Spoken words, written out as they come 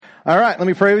All right, let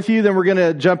me pray with you, then we're going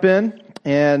to jump in.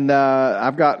 And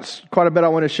I've got quite a bit I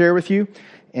want to share with you,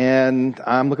 and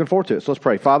I'm looking forward to it. So let's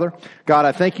pray. Father, God,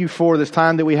 I thank you for this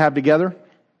time that we have together.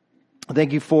 I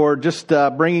thank you for just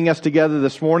bringing us together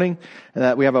this morning, and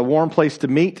that we have a warm place to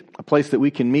meet, a place that we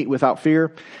can meet without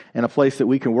fear, and a place that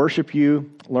we can worship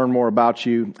you, learn more about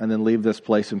you, and then leave this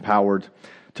place empowered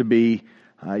to be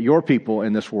your people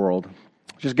in this world.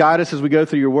 Just guide us as we go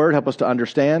through your word. Help us to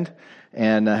understand,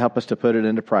 and help us to put it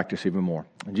into practice even more.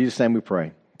 In Jesus' name we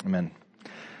pray. Amen.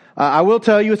 I will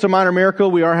tell you it's a minor miracle.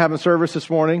 We are having service this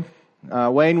morning.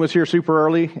 Wayne was here super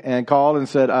early and called and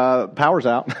said, power's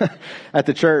out at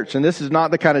the church. And this is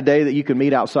not the kind of day that you can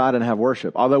meet outside and have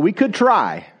worship. Although we could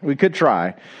try.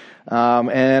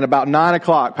 And about 9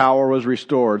 o'clock, power was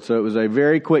restored. So it was a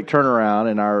very quick turnaround,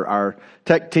 and our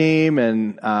tech team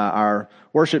and our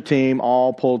worship team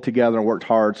all pulled together and worked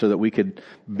hard so that we could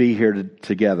be here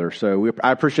together. So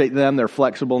I appreciate them, their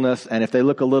flexibleness. And if they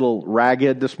look a little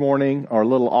ragged this morning or a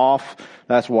little off,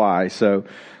 that's why. So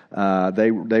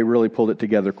they really pulled it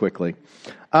together quickly.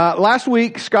 Last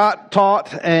week, Scott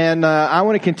taught, and I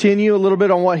want to continue a little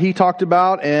bit on what he talked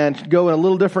about and go in a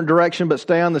little different direction, but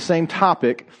stay on the same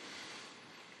topic.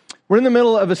 We're in the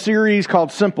middle of a series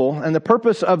called Simple, and the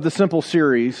purpose of the Simple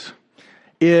series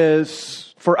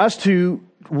is for us to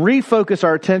refocus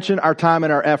our attention, our time,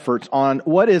 and our efforts on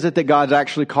what is it that God's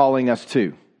actually calling us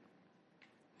to.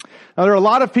 Now, there are a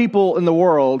lot of people in the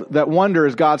world that wonder,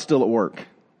 is God still at work?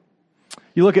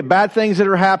 You look at bad things that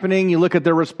are happening, you look at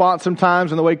their response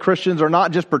sometimes and the way Christians are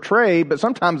not just portrayed, but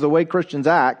sometimes the way Christians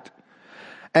act.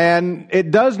 And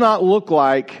it does not look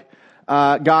like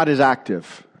God is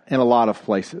active in a lot of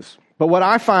places. But what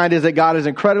I find is that God is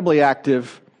incredibly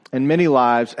active in many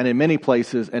lives and in many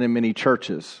places and in many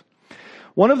churches.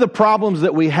 One of the problems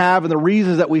that we have and the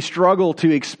reasons that we struggle to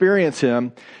experience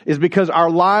Him is because our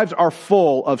lives are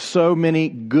full of so many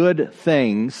good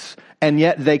things, and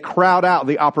yet they crowd out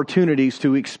the opportunities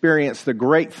to experience the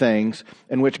great things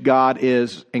in which God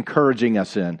is encouraging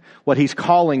us in, what He's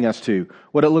calling us to,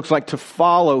 what it looks like to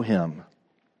follow Him.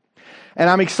 And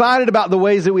I'm excited about the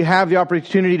ways that we have the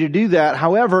opportunity to do that.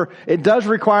 However, it does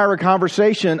require a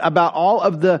conversation about all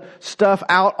of the stuff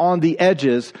out on the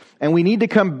edges, and we need to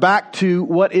come back to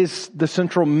what is the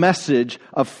central message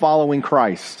of following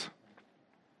Christ.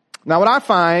 Now, what I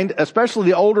find, especially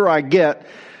the older I get,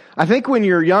 I think when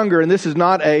you're younger, and this is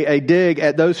not a dig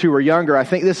at those who are younger, I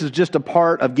think this is just a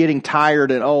part of getting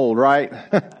tired and old, right?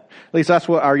 At least that's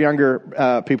what our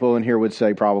younger people in here would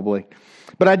say probably.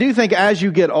 But I do think as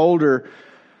you get older,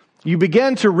 you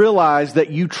begin to realize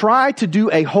that you try to do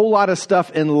a whole lot of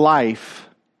stuff in life,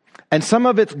 and some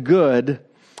of it's good,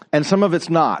 and some of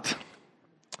it's not.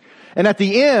 And at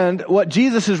the end, what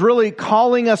Jesus is really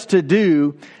calling us to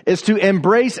do is to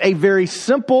embrace a very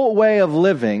simple way of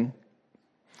living.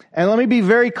 And let me be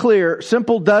very clear,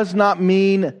 simple does not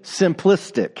mean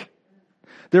simplistic.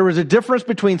 There is a difference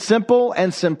between simple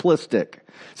and simplistic.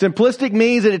 Simplistic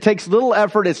means that it takes little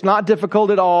effort, it's not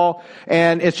difficult at all,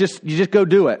 and you just go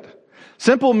do it.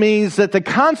 Simple means that the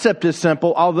concept is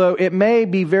simple, although it may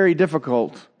be very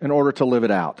difficult in order to live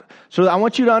it out. So I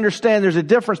want you to understand there's a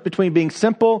difference between being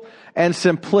simple and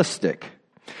simplistic.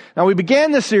 Now, we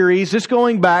began the series just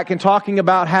going back and talking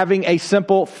about having a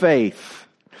simple faith.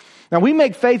 Now, we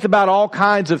make faith about all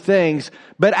kinds of things,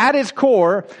 but at its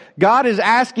core, God is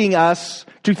asking us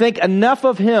to think enough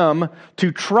of Him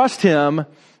to trust Him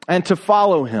and to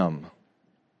follow Him.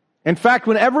 In fact,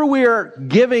 whenever we are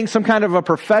giving some kind of a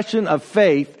profession of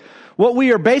faith, what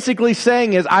we are basically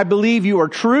saying is, I believe you are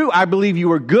true, I believe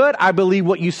you are good, I believe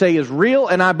what you say is real,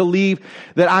 and I believe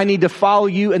that I need to follow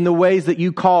you in the ways that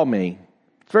you call me.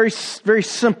 It's very, very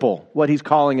simple what He's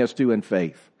calling us to in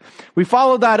faith. We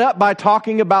followed that up by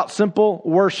talking about simple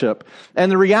worship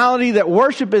and the reality that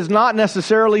worship is not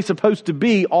necessarily supposed to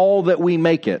be all that we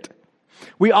make it.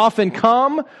 We often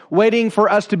come waiting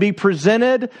for us to be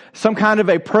presented some kind of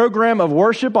a program of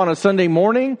worship on a Sunday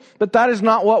morning, but that is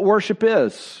not what worship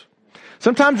is.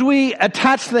 Sometimes we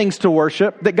attach things to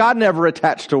worship that God never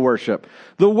attached to worship.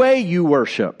 The way you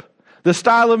worship, the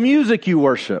style of music you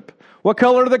worship, what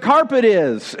color the carpet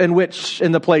is in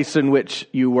the place in which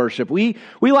you worship. We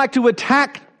like to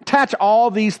attach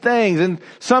all these things. In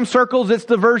some circles, it's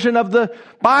the version of the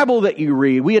Bible that you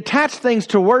read. We attach things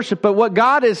to worship, but what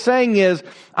God is saying is,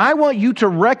 I want you to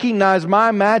recognize my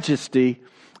majesty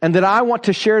and that I want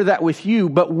to share that with you,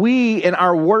 but we in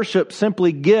our worship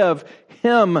simply give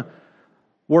Him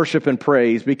worship and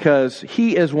praise because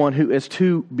He is one who is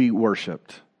to be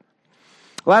worshiped.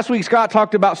 Last week, Scott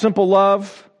talked about simple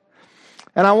love.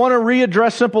 And I want to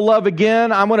readdress simple love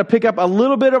again. I'm going to pick up a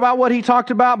little bit about what he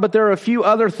talked about, but there are a few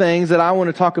other things that I want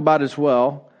to talk about as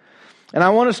well. And I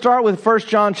want to start with 1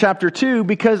 John chapter 2,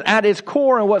 because at its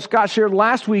core, and what Scott shared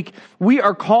last week, we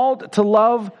are called to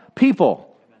love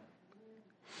people.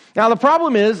 Now the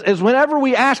problem is whenever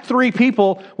we ask three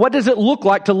people, what does it look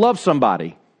like to love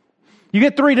somebody? You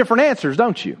get three different answers,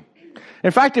 don't you?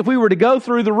 In fact, if we were to go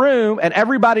through the room and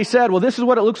everybody said, well, this is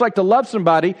what it looks like to love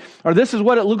somebody, or this is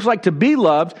what it looks like to be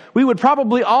loved, we would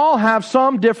probably all have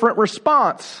some different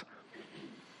response.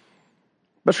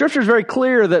 But Scripture is very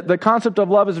clear that the concept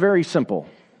of love is very simple.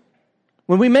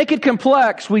 When we make it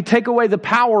complex, we take away the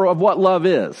power of what love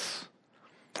is.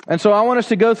 And so I want us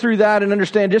to go through that and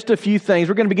understand just a few things.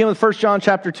 We're going to begin with 1 John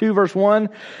chapter 2, verse 1.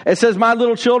 It says, "My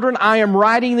little children, I am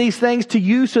writing these things to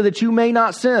you so that you may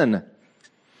not sin.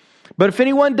 But if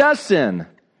anyone does sin,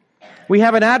 we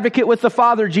have an advocate with the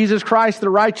Father, Jesus Christ the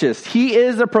righteous. He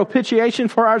is the propitiation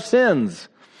for our sins,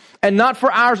 and not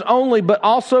for ours only, but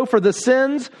also for the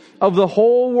sins of the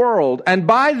whole world. And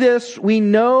by this we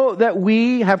know that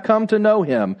we have come to know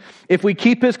him, if we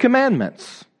keep his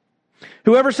commandments.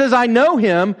 Whoever says, I know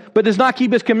him, but does not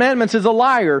keep his commandments is a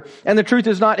liar, and the truth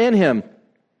is not in him.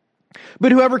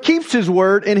 But whoever keeps his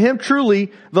word, in him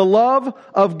truly the love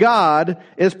of God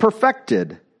is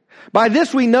perfected. By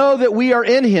this we know that we are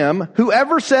in him.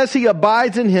 Whoever says he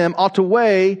abides in him ought to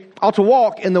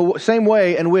walk in the same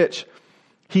way in which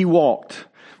he walked."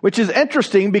 Which is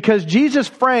interesting because Jesus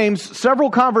frames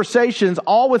several conversations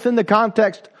all within the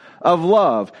context of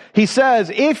love. He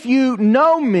says, if you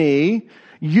know me,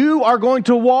 you are going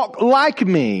to walk like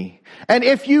me. And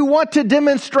if you want to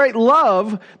demonstrate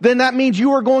love, then that means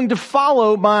you are going to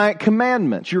follow my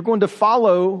commandments. You're going to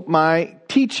follow my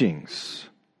teachings.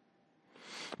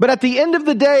 But at the end of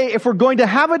the day, if we're going to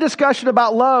have a discussion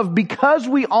about love, because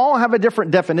we all have a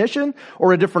different definition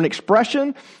or a different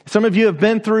expression, some of you have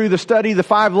been through the study, the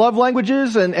 5 love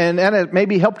languages, and it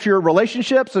maybe helped your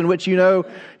relationships in which,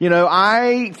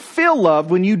 I feel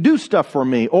loved when you do stuff for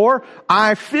me, or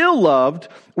I feel loved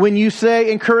when you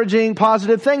say encouraging,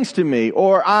 positive things to me,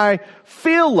 or I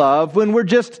feel love when we're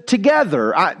just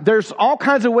together. There's all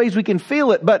kinds of ways we can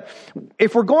feel it, but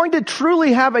if we're going to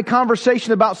truly have a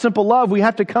conversation about simple love, we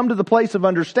have to come to the place of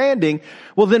understanding,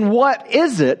 well then what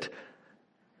is it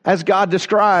as God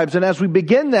describes? And as we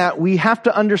begin that, we have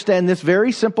to understand this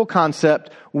very simple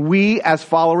concept. We as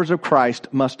followers of Christ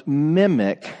must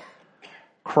mimic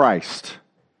Christ.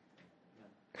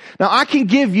 Now I can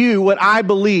give you what I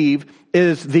believe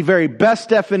is the very best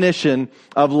definition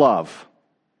of love.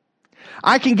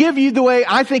 I can give you the way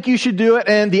I think you should do it,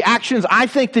 and the actions I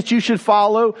think that you should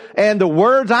follow, and the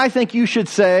words I think you should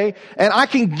say, and I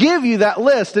can give you that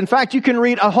list. In fact, you can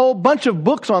read a whole bunch of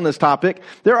books on this topic.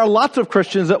 There are lots of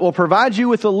Christians that will provide you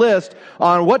with a list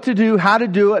on what to do, how to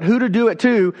do it, who to do it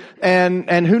to,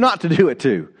 and who not to do it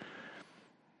to.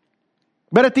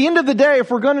 But at the end of the day, if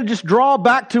we're going to just draw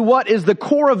back to what is the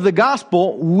core of the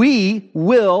gospel, we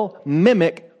will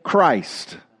mimic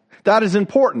Christ. That is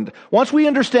important. Once we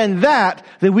understand that,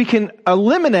 then we can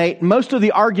eliminate most of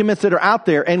the arguments that are out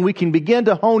there, and we can begin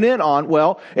to hone in on,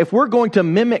 well, if we're going to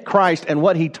mimic Christ and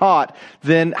what he taught,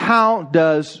 then how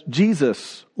does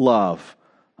Jesus love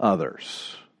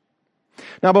others?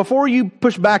 Now, before you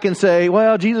push back and say,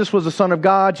 well, Jesus was the Son of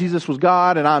God, Jesus was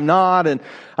God, and I'm not, and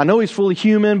I know he's fully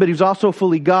human, but he's also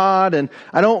fully God, and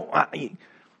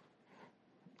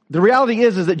the reality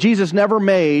is that Jesus never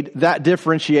made that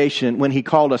differentiation when he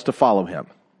called us to follow him.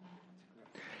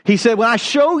 He said, when I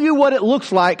show you what it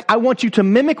looks like, I want you to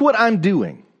mimic what I'm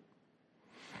doing.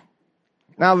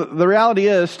 Now, the reality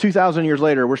is, 2,000 years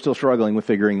later, we're still struggling with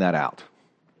figuring that out.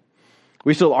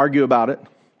 We still argue about it.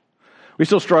 We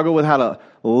still struggle with how to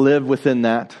live within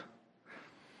that.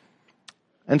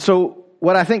 And so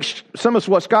what I think some of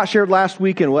what Scott shared last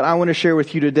week and what I want to share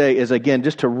with you today is, again,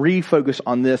 just to refocus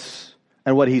on this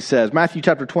and what he says. Matthew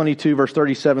chapter 22, verse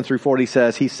 37 through 40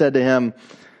 says, he said to him,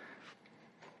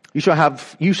 You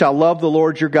shall love the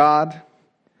Lord your God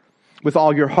with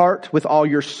all your heart, with all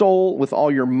your soul, with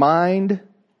all your mind.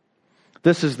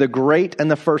 This is the great and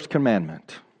the first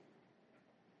commandment.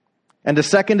 And the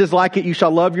second is like it, you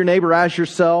shall love your neighbor as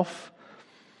yourself.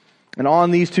 And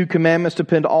on these 2 commandments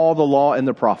depend all the law and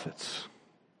the prophets.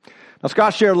 Now,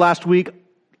 Scott shared last week,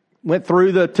 went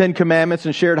through the 10 commandments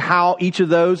and shared how each of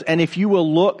those, and if you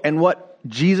will look and what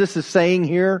Jesus is saying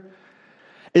here,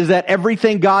 is that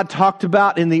everything God talked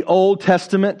about in the Old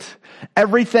Testament,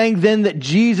 everything then that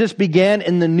Jesus began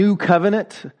in the New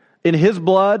Covenant, in his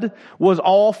blood, was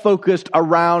all focused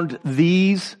around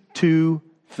these 2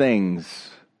 things.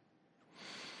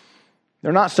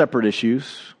 They're not separate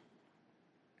issues.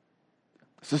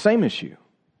 It's the same issue.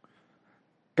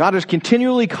 God is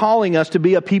continually calling us to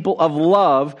be a people of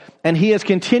love, and He is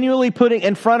continually putting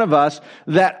in front of us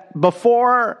that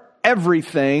before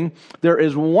everything, there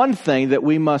is one thing that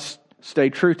we must stay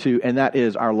true to, and that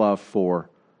is our love for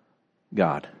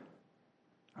God.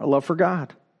 Our love for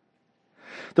God.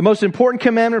 The most important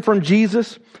commandment from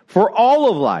Jesus for all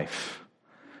of life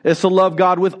is to love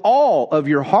God with all of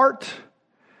your heart,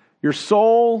 your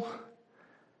soul,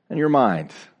 and your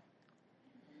mind.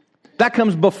 That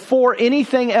comes before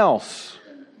anything else.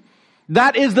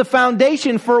 That is the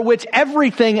foundation for which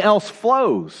everything else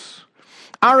flows.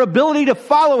 Our ability to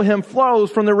follow Him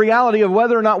flows from the reality of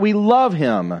whether or not we love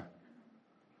Him.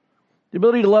 The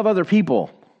ability to love other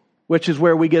people, which is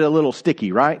where we get a little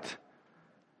sticky, right?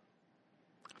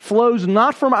 Flows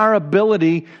not from our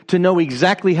ability to know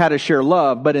exactly how to share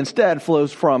love, but instead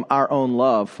flows from our own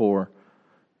love for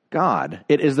God.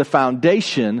 It is the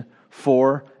foundation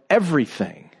for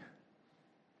everything.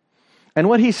 And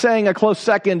what he's saying a close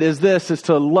second is this, is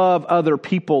to love other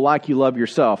people like you love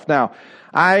yourself. Now,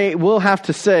 I will have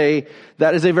to say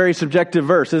that is a very subjective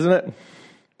verse, isn't it?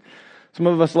 Some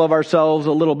of us love ourselves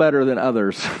a little better than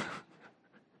others.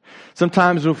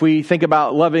 Sometimes if we think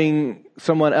about loving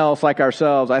someone else like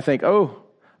ourselves, I think, oh,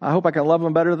 I hope I can love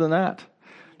them better than that. Do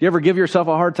you ever give yourself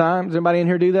a hard time? Does anybody in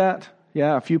here do that?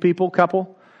 Yeah, a few people,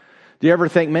 couple. Do you ever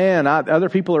think, man, other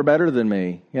people are better than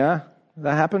me? Yeah, does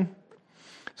that happen?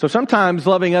 So sometimes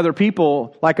loving other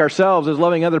people like ourselves is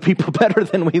loving other people better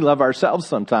than we love ourselves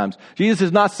sometimes. Jesus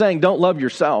is not saying don't love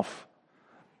yourself.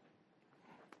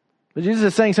 But Jesus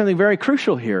is saying something very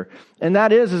crucial here. And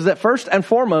that is that first and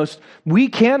foremost, we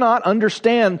cannot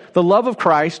understand the love of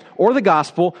Christ or the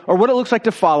gospel or what it looks like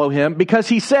to follow Him because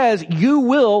He says you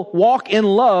will walk in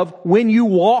love when you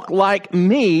walk like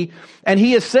me. And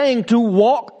He is saying to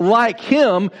walk like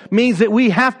Him means that we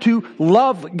have to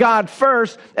love God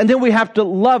first and then we have to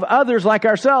love others like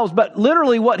ourselves. But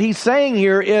literally what He's saying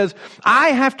here is I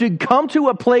have to come to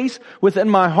a place within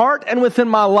my heart and within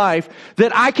my life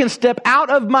that I can step out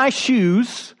of my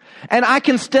shoes and I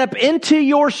can step into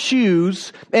your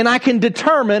shoes and I can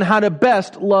determine how to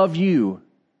best love you.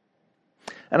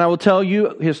 And I will tell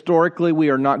you, historically, we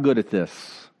are not good at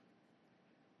this.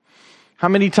 How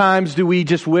many times do we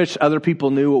just wish other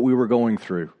people knew what we were going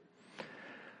through?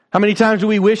 How many times do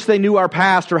we wish they knew our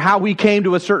past or how we came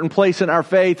to a certain place in our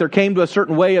faith or came to a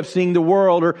certain way of seeing the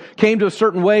world or came to a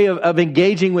certain way of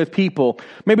engaging with people?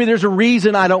 Maybe there's a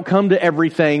reason I don't come to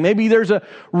everything. Maybe there's a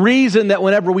reason that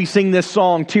whenever we sing this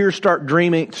song, tears start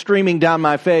streaming down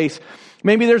my face.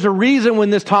 Maybe there's a reason when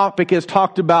this topic is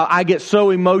talked about, I get so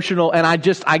emotional and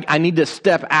I need to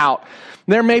step out.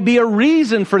 There may be a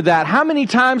reason for that. How many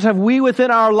times have we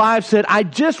within our lives said, I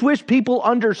just wish people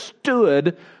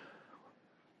understood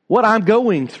what I'm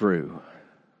going through?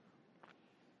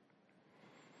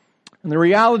 And the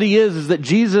reality is that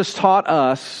Jesus taught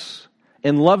us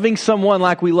in loving someone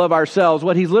like we love ourselves.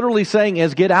 What He's literally saying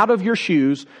is get out of your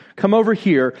shoes, come over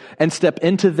here and step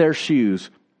into their shoes.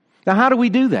 Now, how do we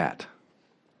do that?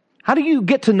 How do you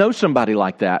get to know somebody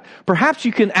like that? Perhaps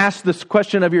you can ask this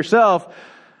question of yourself.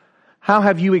 How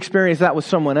have you experienced that with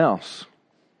someone else?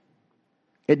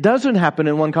 It doesn't happen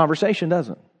in one conversation, does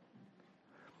it?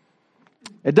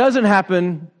 It doesn't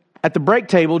happen at the break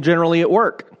table, generally at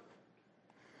work.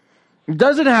 It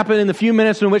doesn't happen in the few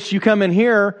minutes in which you come in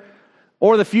here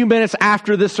or the few minutes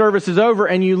after this service is over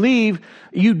and you leave.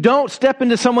 You don't step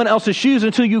into someone else's shoes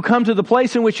until you come to the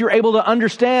place in which you're able to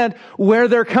understand where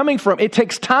they're coming from. It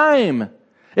takes time.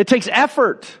 It takes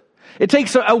effort. It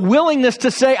takes a willingness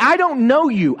to say, I don't know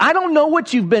you. I don't know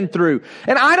what you've been through.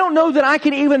 And I don't know that I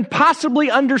can even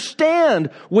possibly understand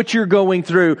what you're going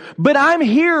through. But I'm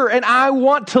here and I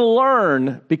want to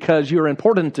learn because you're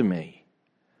important to me.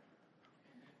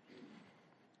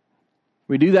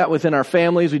 We do that within our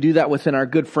families. We do that within our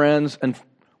good friends. And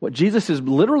what Jesus is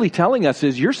literally telling us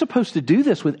is you're supposed to do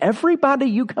this with everybody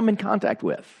you come in contact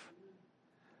with.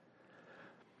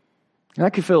 And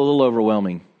that can feel a little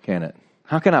overwhelming, can it?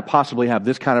 How can I possibly have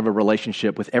this kind of a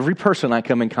relationship with every person I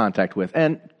come in contact with?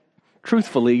 And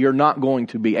truthfully, you're not going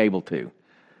to be able to.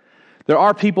 There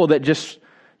are people that just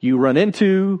you run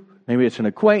into, maybe it's an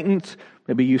acquaintance,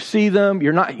 maybe you see them.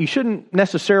 You shouldn't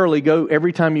necessarily go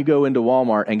every time you go into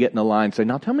Walmart and get in the line and say,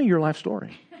 now tell me your life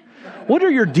story. What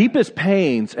are your deepest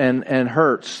pains and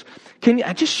hurts? Can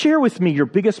you just share with me your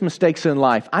biggest mistakes in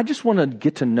life? I just want to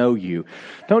get to know you.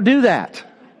 Don't do that.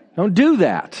 Don't do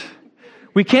that.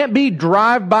 We can't be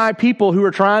drive-by people who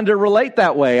are trying to relate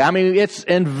that way. I mean, it's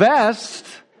invest,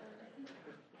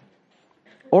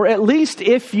 or at least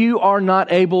if you are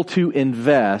not able to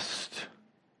invest,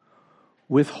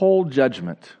 withhold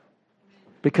judgment.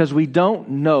 because we don't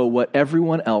know what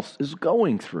everyone else is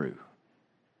going through.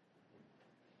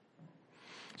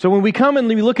 So when we come and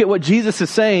we look at what Jesus is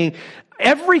saying,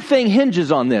 everything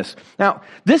hinges on this. Now,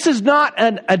 this is not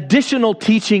an additional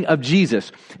teaching of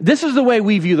Jesus. This is the way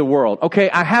we view the world.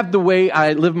 Okay, I have the way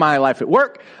I live my life at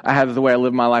work. I have the way I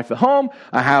live my life at home.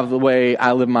 I have the way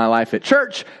I live my life at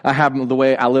church. I have the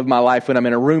way I live my life when I'm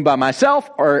in a room by myself,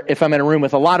 or if I'm in a room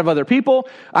with a lot of other people.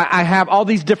 I have all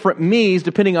these different me's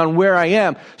depending on where I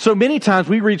am. So many times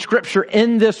we read Scripture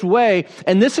in this way,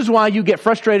 and this is why you get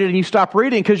frustrated and you stop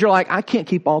reading, because you're like, I can't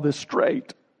keep all this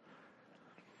straight.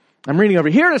 I'm reading over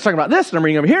here and it's talking about this, and I'm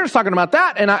reading over here and it's talking about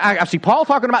that, and I see Paul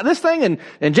talking about this thing,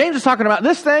 and James is talking about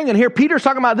this thing, and here Peter's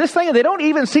talking about this thing, and they don't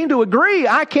even seem to agree.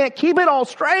 I can't keep it all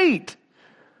straight.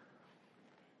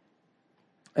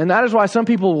 And that is why some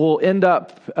people will end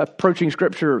up approaching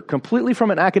Scripture completely from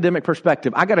an academic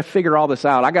perspective. I got to figure all this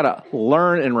out. I got to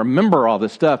learn and remember all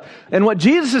this stuff. And what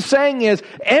Jesus is saying is,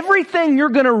 everything you're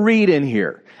going to read in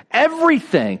here,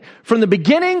 everything, from the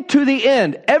beginning to the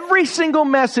end, every single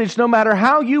message, no matter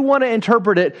how you want to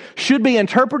interpret it, should be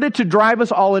interpreted to drive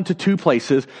us all into two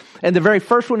places. And the very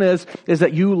first one is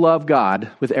that you love God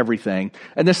with everything.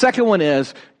 And the second one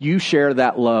is you share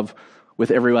that love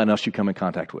with everyone else you come in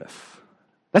contact with.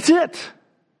 That's it.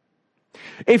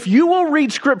 If you will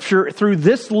read Scripture through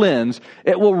this lens,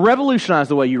 it will revolutionize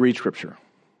the way you read Scripture.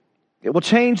 It will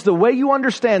change the way you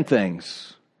understand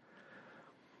things.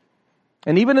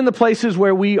 And even in the places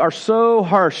where we are so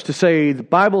harsh to say the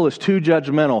Bible is too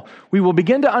judgmental, we will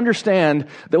begin to understand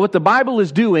that what the Bible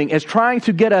is doing is trying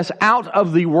to get us out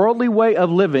of the worldly way of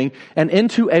living and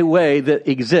into a way that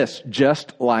exists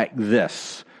just like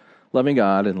this. Loving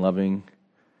God and loving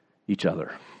each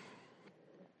other.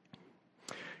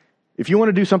 If you want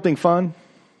to do something fun,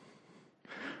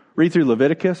 read through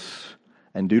Leviticus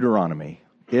and Deuteronomy.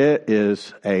 It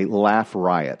is a laugh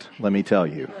riot, let me tell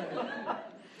you.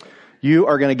 You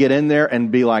are going to get in there and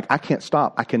be like, I can't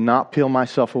stop. I cannot peel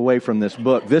myself away from this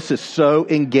book. This is so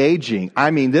engaging.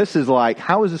 I mean, this is like,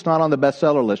 how is this not on the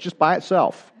bestseller list just by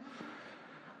itself?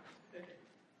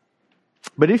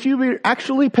 But if you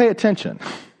actually pay attention,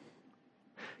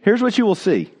 here's what you will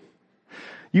see.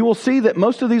 You will see that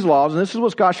most of these laws, and this is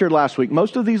what Scott shared last week,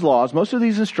 most of these laws, most of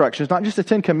these instructions, not just the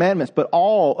 10 Commandments, but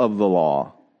all of the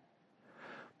law,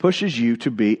 pushes you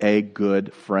to be a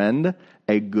good friend,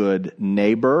 a good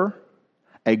neighbor,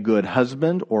 a good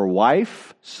husband or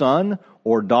wife, son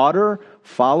or daughter,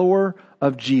 follower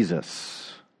of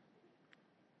Jesus.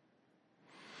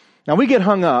 Now we get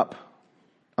hung up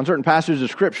on certain passages of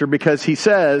Scripture because he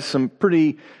says some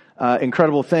pretty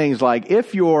incredible things like,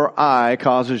 if your eye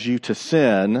causes you to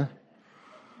sin,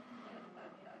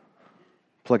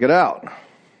 pluck it out.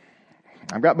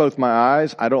 I've got both my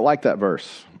eyes. I don't like that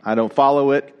verse. I don't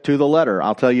follow it to the letter.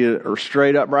 I'll tell you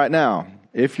straight up right now.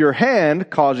 If your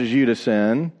hand causes you to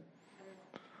sin,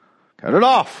 cut it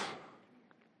off.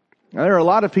 Now, there are a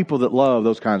lot of people that love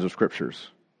those kinds of scriptures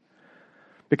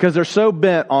because they're so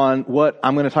bent on what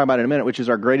I'm going to talk about in a minute, which is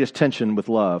our greatest tension with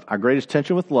love. Our greatest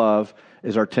tension with love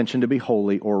is our tension to be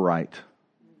holy or right.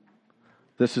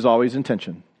 This is always in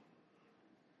tension.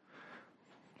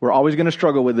 We're always going to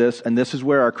struggle with this, and this is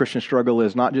where our Christian struggle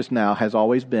is, not just now, has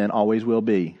always been, always will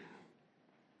be.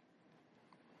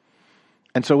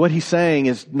 And so what he's saying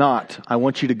is not, I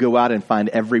want you to go out and find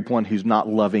everyone who's not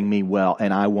loving me well,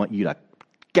 and I want you to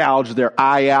gouge their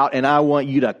eye out, and I want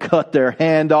you to cut their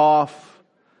hand off.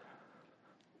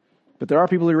 But there are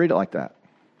people who read it like that.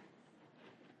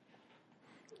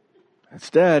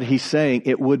 Instead, he's saying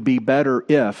it would be better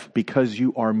if, because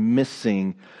you are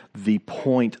missing the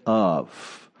point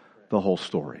of the whole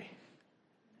story.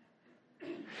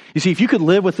 You see, if you could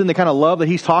live within the kind of love that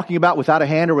he's talking about without a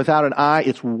hand or without an eye,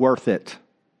 it's worth it.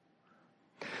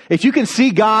 If you can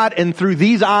see God and through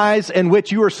these eyes in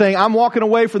which you are saying, I'm walking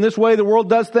away from this way the world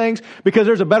does things because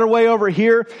there's a better way over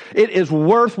here, it is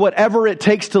worth whatever it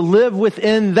takes to live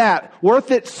within that. Worth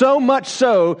it so much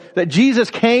so that Jesus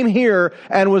came here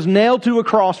and was nailed to a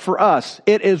cross for us.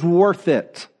 It is worth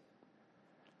it.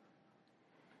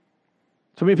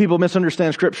 So many people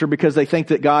misunderstand Scripture because they think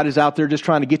that God is out there just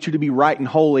trying to get you to be right and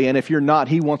holy. And if you're not,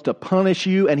 He wants to punish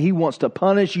you, and He wants to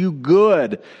punish you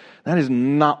good. That is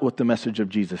not what the message of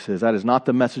Jesus is. That is not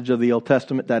the message of the Old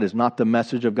Testament. That is not the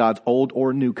message of God's Old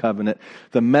or New Covenant.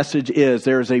 The message is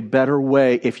there is a better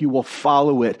way if you will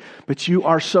follow it. But you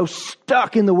are so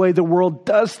stuck in the way the world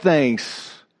does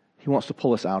things. He wants to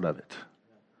pull us out of it.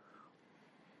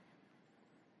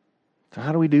 So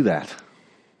how do we do that?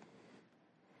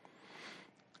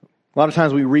 A lot of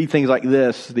times we read things like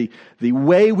this. The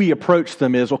way we approach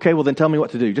them is, okay, well then tell me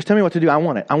what to do. Just tell me what to do. I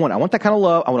want it. I want that kind of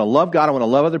love. I want to love God. I want to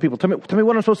love other people. Tell me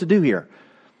what I'm supposed to do here.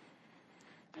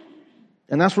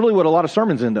 And that's really what a lot of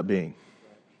sermons end up being.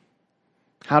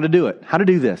 How to do it. How to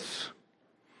do this.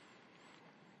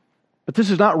 But this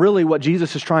is not really what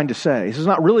Jesus is trying to say. This is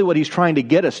not really what he's trying to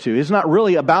get us to. It's not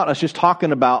really about us just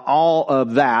talking about all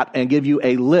of that and give you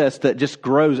a list that just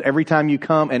grows every time you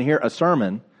come and hear a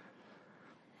sermon.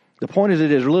 The point is,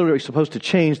 it is literally supposed to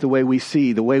change the way we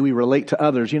see, the way we relate to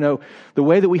others. You know, the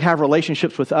way that we have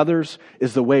relationships with others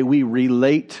is the way we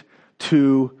relate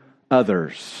to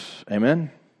others.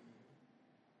 Amen?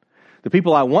 The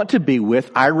people I want to be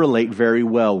with, I relate very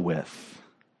well with.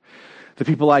 The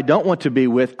people I don't want to be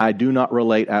with, I do not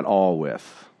relate at all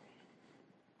with.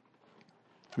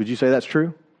 Would you say that's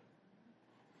true?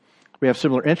 We have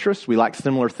similar interests. We like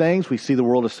similar things. We see the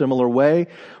world a similar way.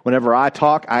 Whenever I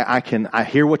talk, I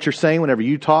hear what you're saying. Whenever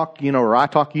you talk, or I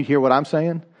talk, you hear what I'm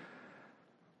saying.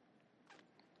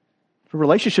 So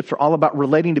relationships are all about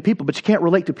relating to people, but you can't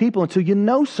relate to people until you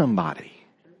know somebody.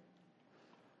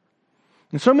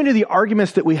 And so many of the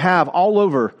arguments that we have all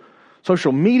over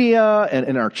social media and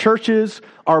in our churches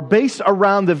are based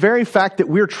around the very fact that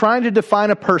we're trying to define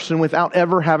a person without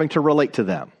ever having to relate to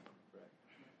them.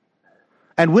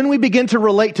 And when we begin to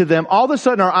relate to them, all of a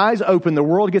sudden our eyes open, the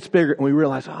world gets bigger, and we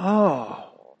realize, oh,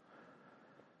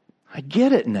 I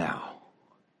get it now.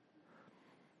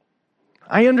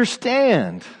 I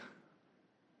understand.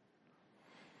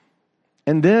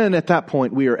 And then at that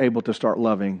point, we are able to start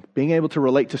loving. Being able to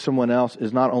relate to someone else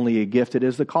is not only a gift, it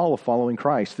is the call of following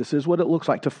Christ. This is what it looks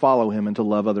like to follow Him and to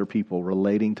love other people,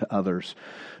 relating to others.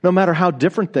 No matter how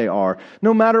different they are,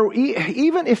 no matter,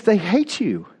 even if they hate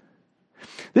you.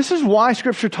 This is why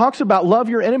Scripture talks about love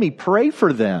your enemy, pray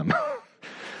for them.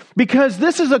 Because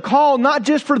this is a call not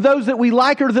just for those that we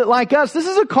like or that like us. This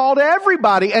is a call to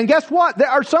everybody. And guess what? There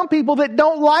are some people that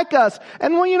don't like us.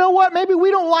 And well, you know what? Maybe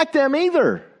we don't like them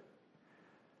either.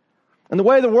 And the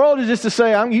way of the world is just to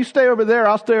say, you stay over there,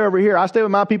 I'll stay over here. I stay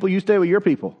with my people, you stay with your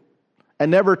people.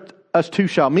 And never us two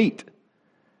shall meet.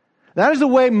 That is the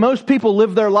way most people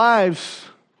live their lives.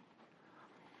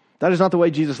 That is not the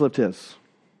way Jesus lived his.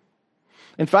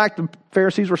 In fact, the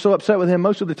Pharisees were so upset with him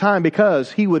most of the time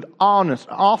because he would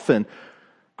often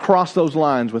cross those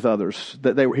lines with others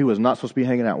that he was not supposed to be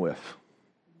hanging out with.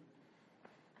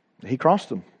 He crossed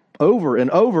them over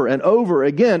and over and over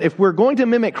again. If we're going to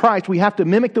mimic Christ, we have to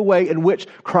mimic the way in which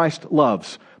Christ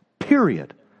loves.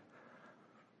 Period.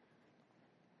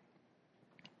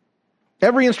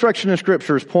 Every instruction in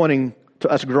Scripture is pointing to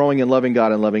us growing in loving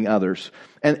God and loving others.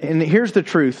 And here's the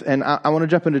truth, and I want to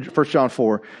jump into 1 John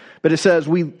 4. But it says,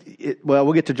 we'll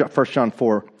get to 1 John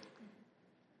 4.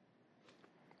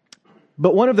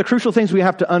 But one of the crucial things we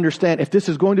have to understand, if this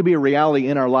is going to be a reality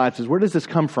in our lives, is where does this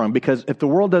come from? Because if the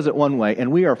world does it one way,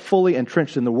 and we are fully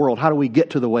entrenched in the world, how do we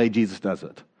get to the way Jesus does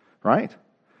it? Right?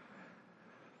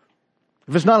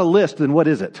 If it's not a list, then what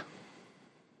is it?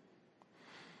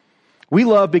 We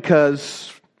love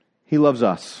because He loves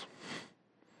us.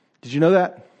 Did you know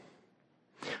that?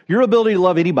 Your ability to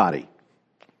love anybody,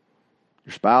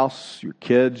 your spouse, your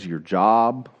kids, your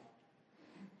job,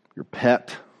 your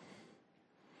pet,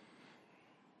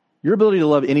 your ability to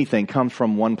love anything comes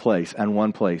from one place, and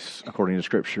one place, according to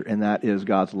Scripture, and that is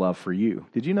God's love for you.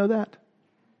 Did you know that?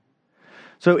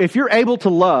 So if you're able to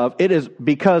love, it is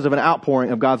because of an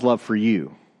outpouring of God's love for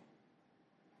you.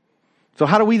 So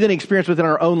how do we then experience within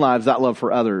our own lives that love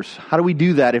for others? How do we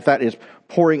do that if that is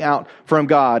pouring out from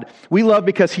God? We love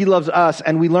because He loves us,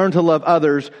 and we learn to love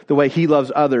others the way He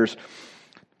loves others.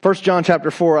 1 John chapter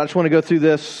 4, I just want to go through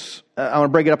this. I want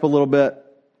to break it up a little bit.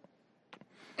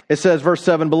 It says, verse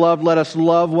 7, Beloved, let us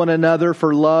love one another,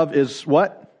 for love is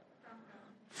what?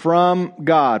 From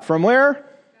God. From where? God.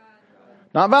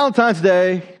 Not Valentine's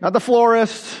Day, not the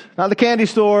florist, not the candy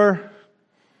store.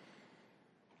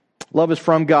 Love is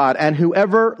from God. And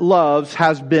whoever loves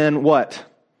has been what?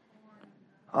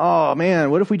 Oh man,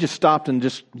 what if we just stopped and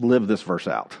just lived this verse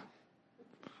out?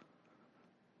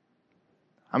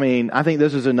 I mean, I think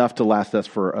this is enough to last us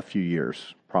for a few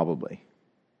years, probably.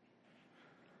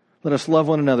 Let us love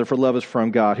one another, for love is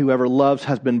from God. Whoever loves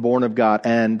has been born of God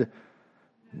and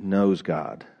knows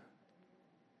God.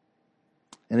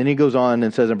 And then he goes on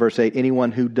and says in verse 8,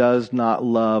 anyone who does not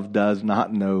love does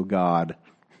not know God,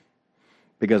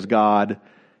 because God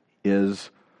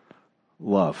is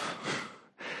love.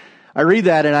 I read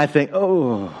that and I think,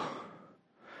 oh,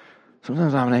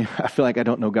 sometimes I feel like I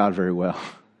don't know God very well.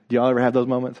 Do y'all ever have those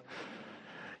moments?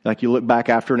 Like you look back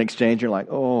after an exchange, you're like,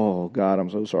 oh, God, I'm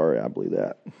so sorry I believe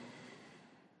that.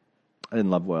 I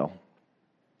didn't love well.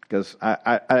 because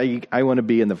I want to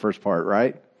be in the first part,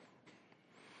 right?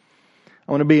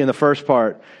 I want to be in the first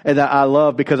part, and that I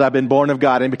love because I've been born of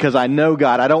God and because I know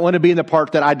God. I don't want to be in the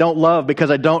part that I don't love because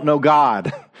I don't know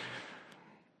God.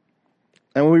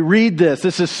 And when we read this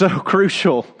is so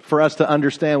crucial for us to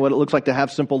understand what it looks like to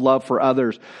have simple love for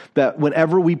others. That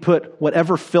whenever we put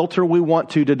whatever filter we want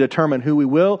to determine who we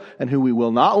will and who we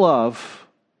will not love,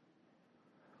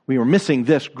 we are missing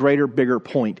this greater, bigger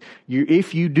point.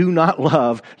 If you do not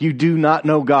love, you do not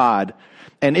know God.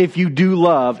 And if you do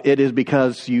love, it is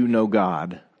because you know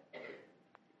God.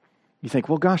 You think,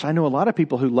 well, gosh, I know a lot of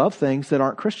people who love things that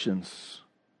aren't Christians.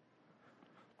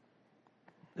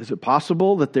 Is it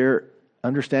possible that their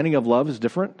understanding of love is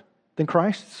different than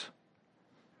Christ's?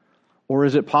 Or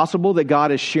is it possible that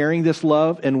God is sharing this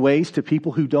love in ways to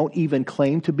people who don't even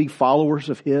claim to be followers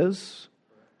of His?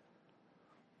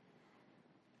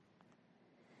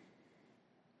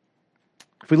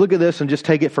 If we look at this and just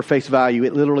take it for face value,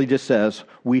 it literally just says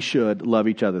we should love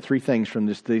each other. 3 things from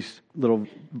these little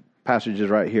passages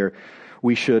right here.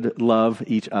 We should love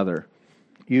each other.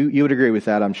 You would agree with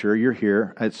that, I'm sure. You're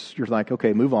here. You're like,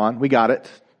 okay, move on. We got it.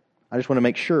 I just want to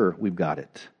make sure we've got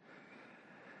it.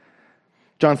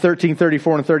 John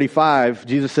 13:34 and 35,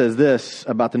 Jesus says this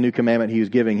about the new commandment He was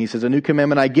giving. He says, a new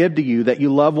commandment I give to you, that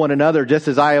you love one another just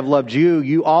as I have loved you.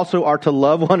 You also are to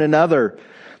love one another.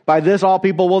 By this all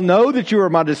people will know that you are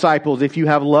my disciples if you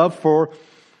have love for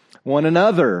one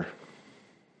another.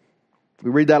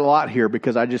 We read that a lot here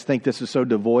because I just think this is so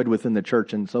devoid within the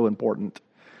church and so important.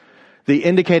 The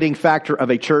indicating factor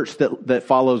of a church that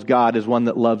follows God is one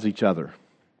that loves each other.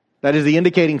 That is the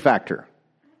indicating factor.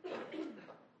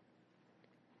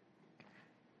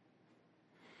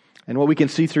 And what we can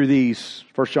see through these,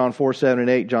 1 John 4, 7 and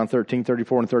 8, John 13,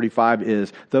 34 and 35,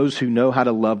 is those who know how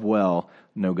to love well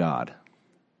know God.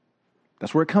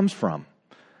 That's where it comes from.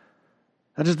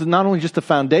 That is not only just the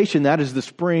foundation, that is the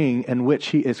spring in which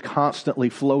He is constantly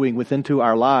flowing within to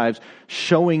our lives,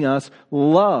 showing us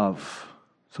love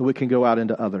so we can go out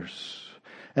into others.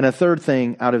 And a third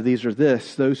thing out of these are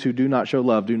this: those who do not show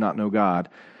love do not know God.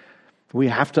 We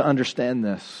have to understand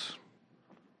this.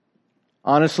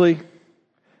 Honestly,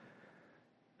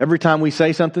 every time we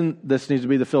say something, this needs to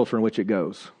be the filter in which it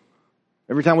goes.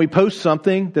 Every time we post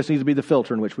something, this needs to be the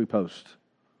filter in which we post.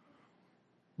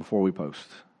 Before we post.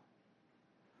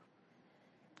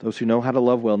 Those who know how to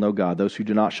love well know God. Those who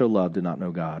do not show love do not know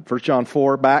God. 1 John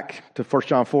 4, back to 1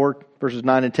 John 4, verses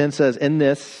 9 and 10 says, in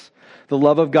this, the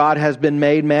love of God has been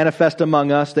made manifest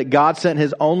among us, that God sent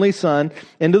His only Son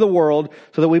into the world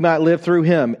so that we might live through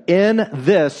Him. In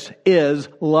this is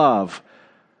love.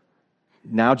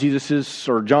 Now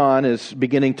John is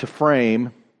beginning to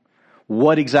frame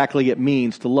what exactly it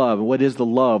means to love, and what is the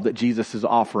love that Jesus is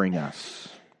offering us.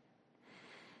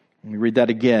 Let me read that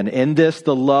again. In this,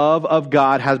 the love of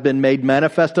God has been made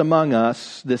manifest among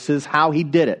us. This is how He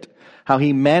did it. How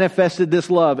He manifested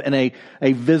this love in a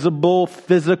visible,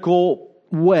 physical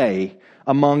way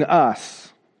among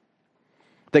us.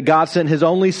 That God sent His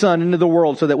only Son into the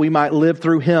world so that we might live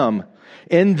through Him.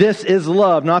 In this is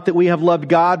love, not that we have loved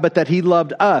God, but that He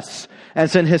loved us and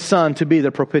sent His Son to be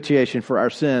the propitiation for our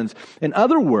sins. In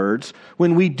other words,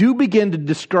 when we do begin to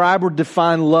describe or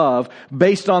define love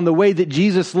based on the way that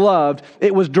Jesus loved,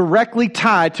 it was directly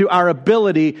tied to our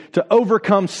ability to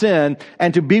overcome sin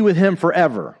and to be with Him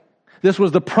forever. This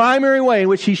was the primary way in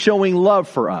which He's showing love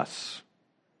for us.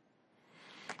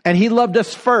 And He loved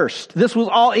us first. This was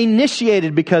all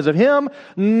initiated because of Him,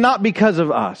 not because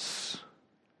of us.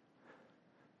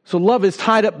 So love is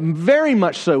tied up very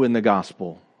much so in the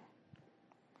gospel.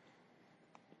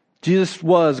 Jesus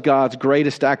was God's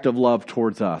greatest act of love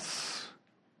towards us.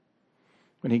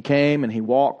 When He came and He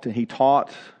walked and He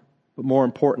taught, but more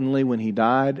importantly, when He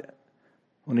died,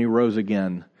 when He rose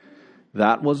again,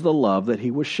 that was the love that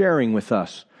He was sharing with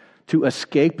us. To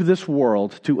escape this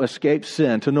world, to escape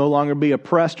sin, to no longer be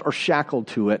oppressed or shackled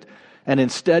to it, and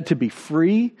instead to be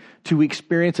free, to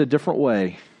experience a different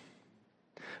way.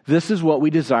 This is what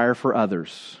we desire for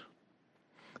others.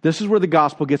 This is where the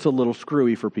gospel gets a little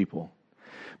screwy for people.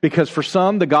 Because for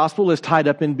some, the gospel is tied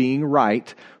up in being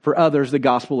right. For others, the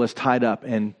gospel is tied up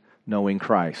in knowing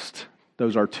Christ.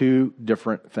 Those are two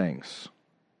different things.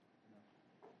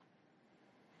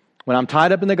 When I'm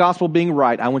tied up in the gospel being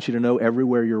right, I want you to know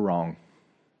everywhere you're wrong.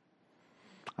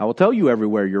 I will tell you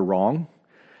everywhere you're wrong.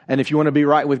 And if you want to be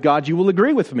right with God, you will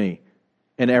agree with me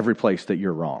in every place that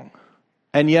you're wrong.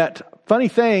 And yet, funny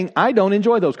thing, I don't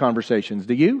enjoy those conversations.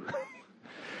 Do you?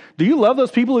 Do you love those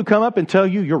people who come up and tell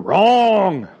you you're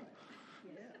wrong?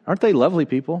 Aren't they lovely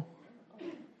people?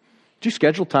 Would you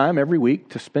schedule time every week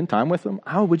to spend time with them?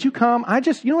 Oh, would you come?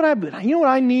 You know what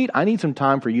I need? I need some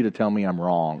time for you to tell me I'm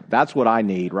wrong. That's what I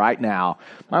need right now.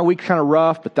 My week's kind of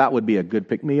rough, but that would be a good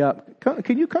pick-me-up.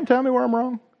 Can you come tell me where I'm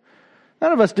wrong?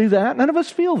 None of us do that. None of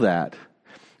us feel that.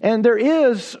 And there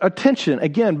is a tension,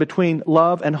 again, between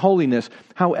love and holiness.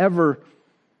 However,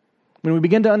 when we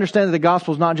begin to understand that the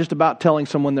gospel is not just about telling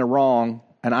someone they're wrong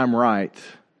and I'm right,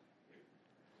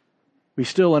 we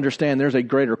still understand there's a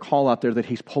greater call out there that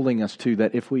He's pulling us to,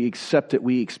 that if we accept it,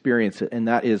 we experience it, and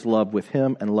that is love with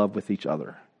Him and love with each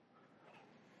other.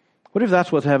 What if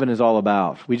that's what heaven is all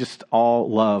about? We just all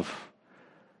love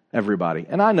everybody.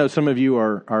 And I know some of you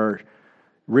are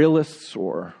realists,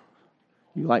 or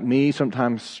you, like me,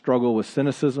 sometimes struggle with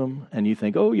cynicism, and you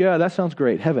think, oh yeah, that sounds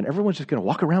great. Heaven, everyone's just going to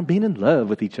walk around being in love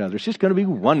with each other. It's just going to be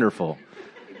wonderful.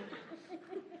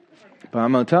 But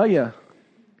I'm going to tell you,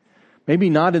 maybe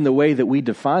not in the way that we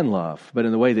define love, but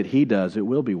in the way that He does, it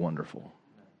will be wonderful.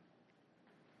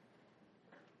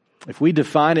 If we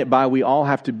define it by we all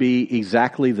have to be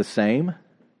exactly the same,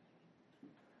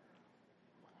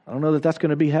 I don't know that that's going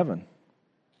to be heaven.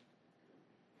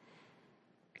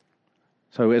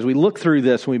 So as we look through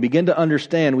this, when we begin to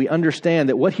understand, we understand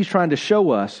that what He's trying to show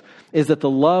us is that the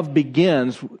love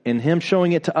begins in Him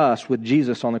showing it to us with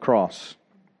Jesus on the cross.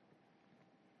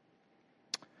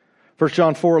 1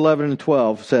 John 4:11 and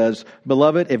 12 says,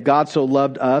 Beloved, if God so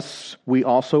loved us, we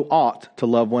also ought to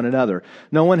love one another.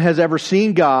 No one has ever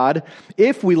seen God.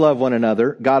 If we love one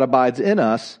another, God abides in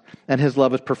us, and His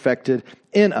love is perfected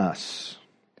in us.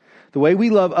 The way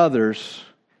we love others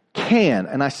can,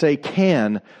 and I say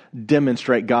can,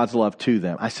 demonstrate God's love to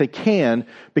them. I say can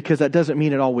because that doesn't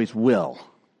mean it always will.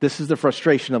 This is the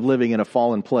frustration of living in a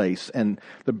fallen place and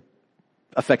the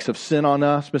effects of sin on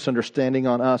us, misunderstanding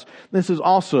on us. This is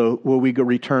also where we go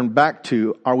return back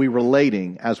to, are we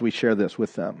relating as we share this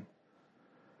with them?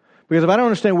 Because if I don't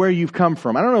understand where you've come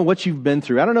from, I don't know what you've been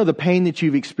through, I don't know the pain that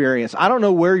you've experienced, I don't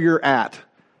know where you're at,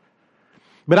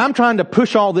 but I'm trying to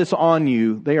push all this on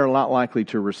you, they are not likely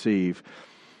to receive.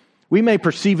 We may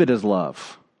perceive it as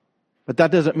love, but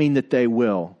that doesn't mean that they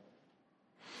will.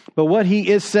 But what he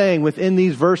is saying within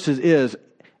these verses is,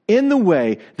 in the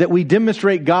way that we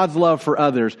demonstrate God's love for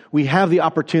others, we have the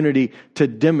opportunity to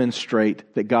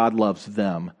demonstrate that God loves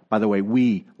them by the way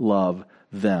we love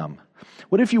them.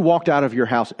 What if you walked out of your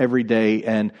house every day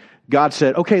and God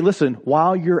said, okay, listen,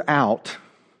 while you're out,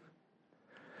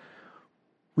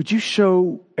 would you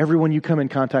show everyone you come in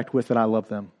contact with that I love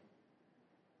them?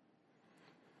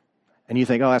 And you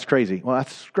think, oh, that's crazy. Well,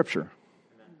 that's Scripture.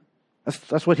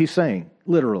 That's what he's saying,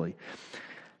 literally.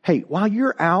 Hey, while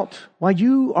you're out, while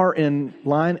you are in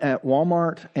line at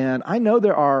Walmart, and I know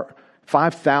there are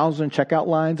 5,000 checkout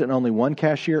lines and only one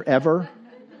cashier ever,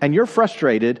 and you're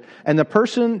frustrated, and the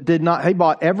person they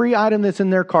bought every item that's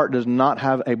in their cart does not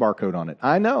have a barcode on it.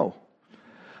 I know.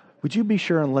 Would you be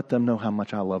sure and let them know how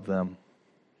much I love them?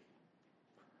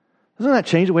 Doesn't that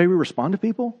change the way we respond to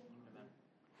people?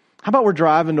 How about we're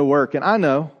driving to work, and I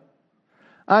know,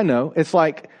 it's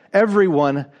like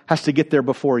everyone has to get there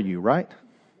before you, right?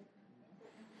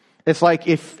 It's like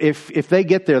if they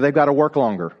get there, they've got to work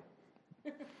longer.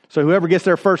 So whoever gets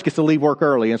there first gets to leave work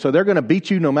early. And so they're going to beat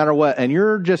you no matter what. And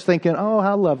you're just thinking, oh,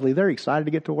 how lovely. They're excited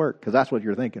to get to work. Because that's what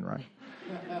you're thinking, right?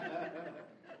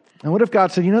 And what if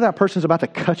God said, that person's about to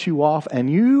cut you off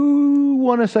and you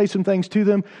want to say some things to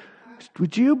them?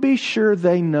 Would you be sure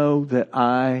they know that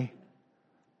I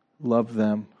love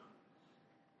them?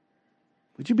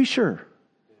 Would you be sure?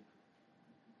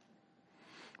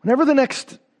 Whenever the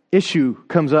next issue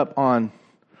comes up on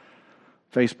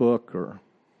Facebook or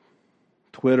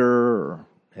Twitter or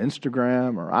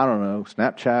Instagram or I don't know,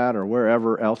 Snapchat or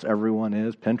wherever else everyone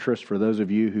is, Pinterest for those of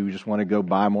you who just want to go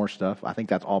buy more stuff. I think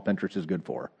that's all Pinterest is good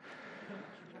for.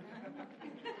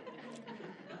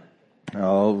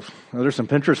 Oh, there's some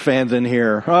Pinterest fans in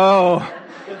here. Oh,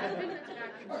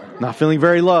 not feeling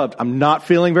very loved. I'm not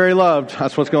feeling very loved.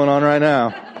 That's what's going on right now.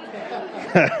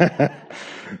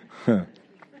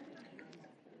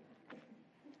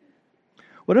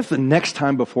 What if the next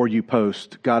time before you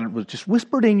post, God was just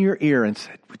whispered in your ear and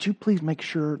said, would you please make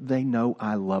sure they know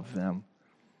I love them?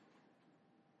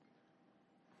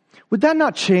 Would that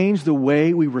not change the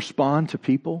way we respond to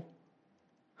people?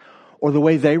 Or the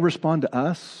way they respond to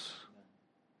us?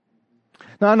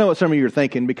 Now, I know what some of you are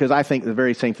thinking, because I think the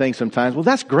very same thing sometimes. Well,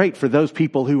 that's great for those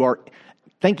people who are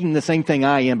thinking the same thing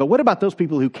I am, but what about those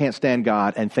people who can't stand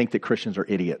God and think that Christians are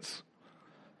idiots?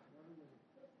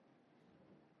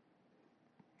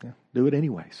 Yeah, do it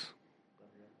anyways.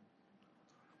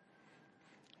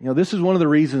 This is one of the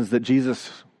reasons that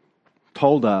Jesus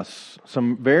told us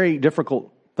some very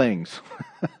difficult things.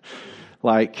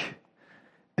 Like,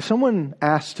 If someone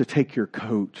asks to take your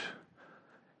coat,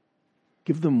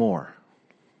 give them more.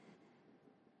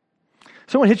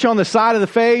 Someone hits you on the side of the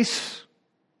face,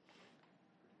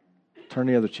 turn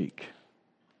the other cheek.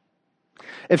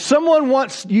 If someone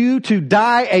wants you to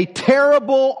die a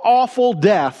terrible, awful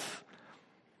death,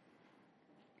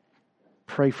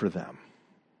 pray for them.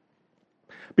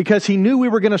 Because he knew we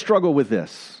were going to struggle with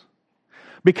this.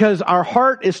 Because our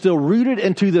heart is still rooted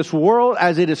into this world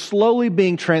as it is slowly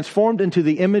being transformed into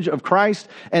the image of Christ.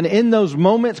 And in those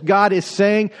moments, God is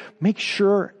saying, make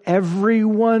sure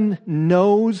everyone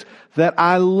knows that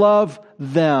I love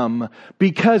them.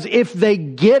 Because if they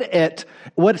get it,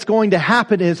 what's going to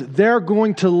happen is they're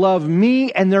going to love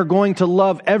me and they're going to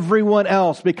love everyone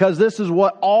else. Because this is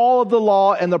what all of the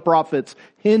law and the prophets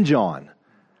hinge on.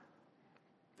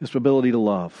 This ability to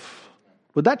love.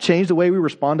 Would that change the way we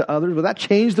respond to others? Would that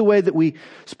change the way that we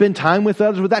spend time with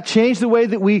others? Would that change the way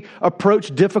that we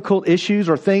approach difficult issues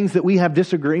or things that we have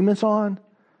disagreements on?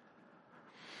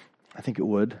 I think it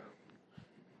would.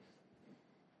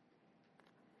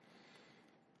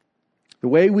 The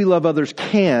way we love others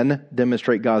can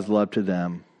demonstrate God's love to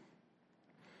them.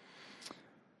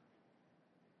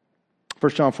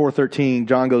 1 John 4:13,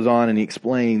 John goes on and he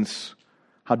explains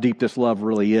how deep this love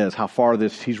really is, how far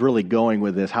he's really going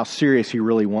with this, how serious he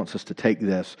really wants us to take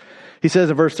this. He says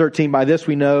in verse 13, by this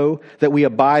we know that we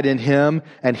abide in him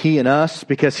and he in us,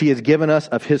 because he has given us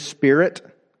of his Spirit.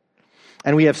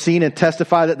 And we have seen and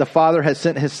testified that the Father has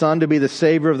sent his Son to be the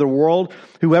Savior of the world.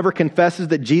 Whoever confesses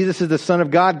that Jesus is the Son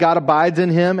of God, God abides in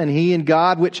him and he in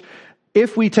God, which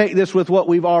if we take this with what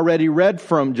we've already read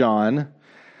from John,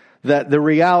 that the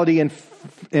reality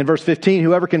in verse 15,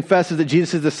 whoever confesses that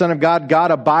Jesus is the Son of God, God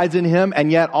abides in him,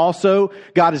 and yet also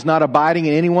God is not abiding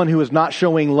in anyone who is not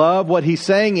showing love. What he's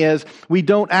saying is we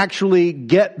don't actually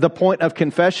get the point of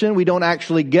confession, we don't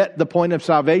actually get the point of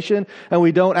salvation, and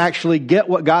we don't actually get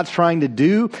what God's trying to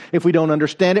do if we don't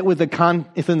understand it within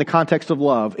the context of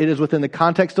love. It is within the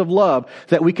context of love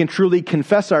that we can truly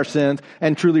confess our sins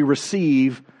and truly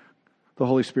receive the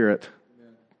Holy Spirit.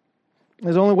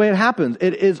 It's the only way it happens.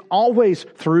 It is always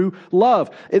through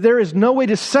love. There is no way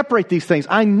to separate these things.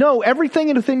 I know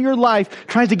everything within your life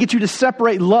tries to get you to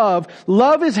separate love.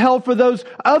 Love is held for those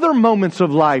other moments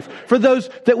of life, for those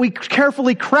that we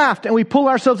carefully craft and we pull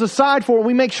ourselves aside for.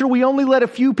 We make sure we only let a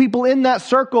few people in that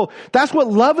circle. That's what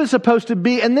love is supposed to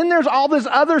be. And then there's all this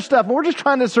other stuff. We're just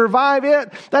trying to survive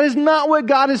it. That is not what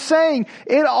God is saying.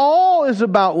 It all is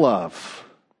about love.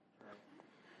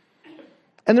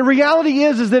 And the reality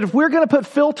is that if we're going to put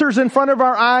filters in front of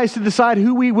our eyes to decide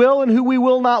who we will and who we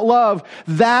will not love,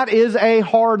 that is a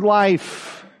hard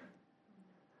life.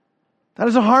 That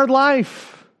is a hard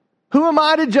life. Who am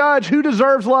I to judge who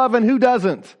deserves love and who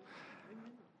doesn't?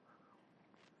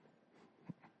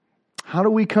 How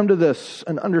do we come to this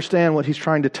and understand what he's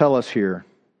trying to tell us here?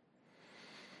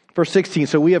 Verse 16,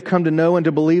 so we have come to know and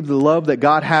to believe the love that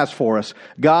God has for us.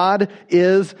 God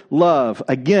is love.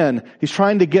 Again, he's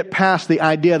trying to get past the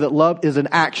idea that love is an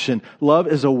action. Love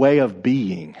is a way of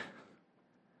being.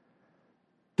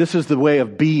 This is the way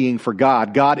of being for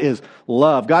God. God is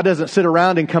love. God doesn't sit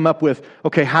around and come up with,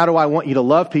 okay, how do I want you to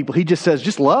love people? He just says,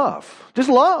 just love. Just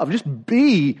love. Just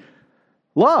be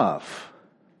love.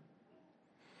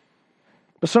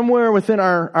 But somewhere within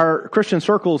our Christian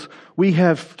circles, we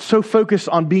have so focused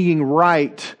on being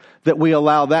right that we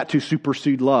allow that to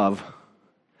supersede love.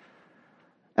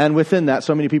 And within that,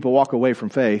 so many people walk away from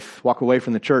faith, walk away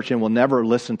from the church, and will never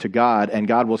listen to God. And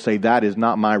God will say, that is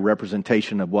not my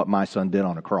representation of what my Son did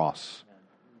on a cross.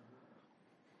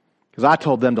 Because I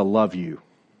told them to love you.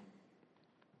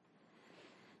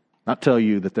 Not tell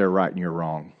you that they're right and you're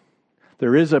wrong.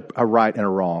 There is a right and a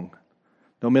wrong.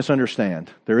 Don't misunderstand.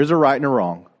 There is a right and a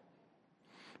wrong.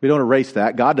 We don't erase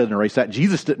that. God doesn't erase that.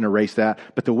 Jesus didn't erase that.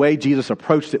 But the way Jesus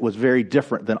approached it was very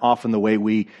different than often the way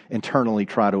we internally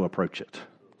try to approach it.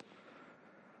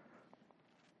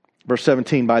 Verse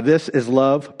 17, by this is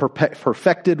love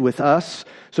perfected with us,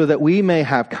 so that we may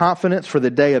have confidence for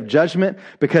the day of judgment,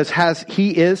 because as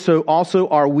he is, so also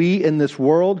are we in this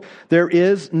world. There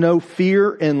is no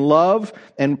fear in love.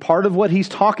 And part of what he's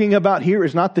talking about here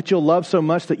is not that you'll love so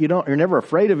much that you're never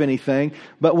afraid of anything.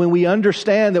 But when we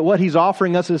understand that what he's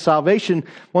offering us is salvation,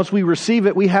 once we receive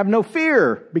it, we have no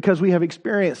fear because we have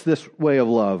experienced this way of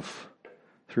love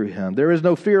through him. There is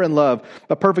no fear in love,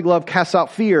 but perfect love casts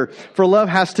out fear. For love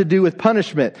has to do with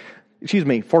punishment.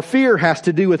 For fear has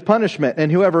to do with punishment, and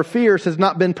whoever fears has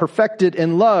not been perfected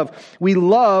in love. We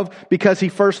love because he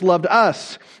first loved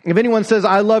us. If anyone says,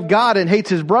 I love God and hates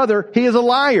his brother, he is a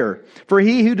liar. For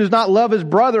he who does not love his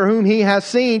brother whom he has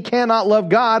seen cannot love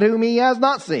God whom he has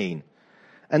not seen.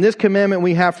 And this commandment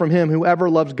we have from him, whoever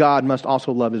loves God must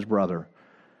also love his brother.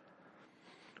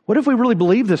 What if we really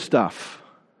believe this stuff?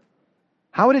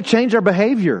 How would it change our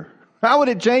behavior? How would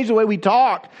it change the way we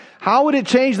talk? How would it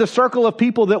change the circle of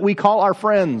people that we call our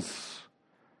friends?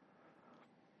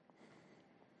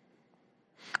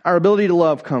 Our ability to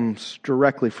love comes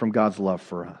directly from God's love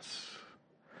for us.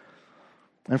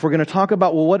 And if we're going to talk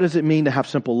about, well, what does it mean to have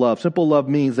simple love? Simple love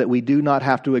means that we do not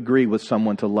have to agree with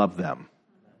someone to love them.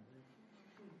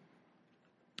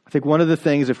 I think one of the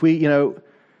things, if we,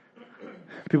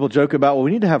 people joke about, well,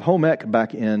 we need to have home ec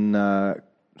back in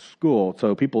school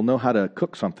so people know how to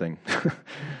cook something.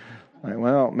 Like,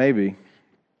 well, maybe.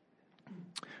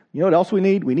 You know what else we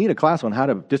need? We need a class on how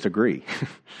to disagree.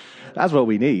 That's what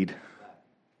we need.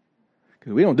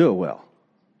 Because we don't do it well.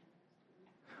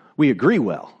 We agree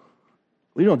well.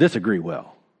 We don't disagree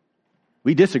well.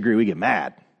 We disagree, we get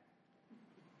mad.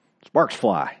 Sparks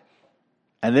fly.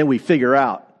 And then we figure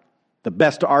out the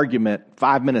best argument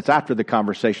 5 minutes after the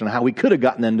conversation, how we could have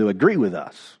gotten them to agree with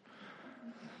us,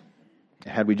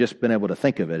 had we just been able to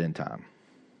think of it in time.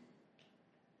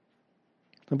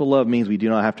 Simple love means we do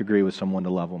not have to agree with someone to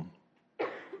love them.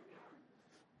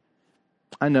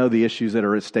 I know the issues that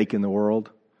are at stake in the world.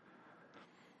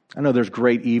 I know there's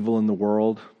great evil in the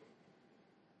world.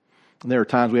 And there are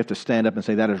times we have to stand up and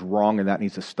say that is wrong and that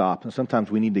needs to stop. And sometimes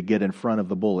we need to get in front of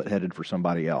the bullet headed for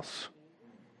somebody else.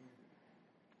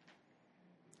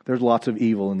 There's lots of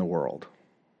evil in the world.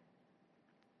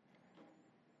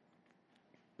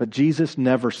 But Jesus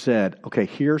never said, okay,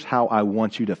 here's how I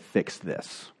want you to fix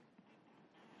this.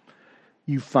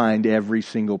 You find every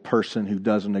single person who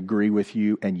doesn't agree with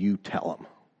you and you tell them.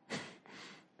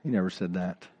 He never said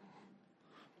that.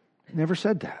 He never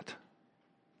said that.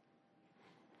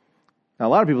 Now, a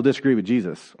lot of people disagree with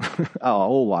Jesus. A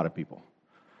whole lot of people.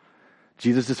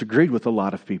 Jesus disagreed with a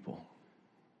lot of people.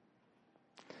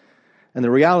 And the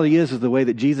reality is the way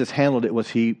that Jesus handled it was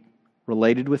he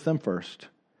related with them first.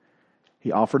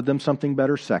 He offered them something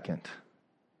better second.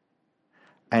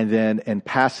 And then in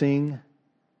passing,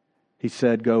 he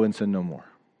said, go and sin no more.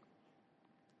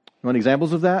 You want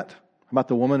examples of that? How about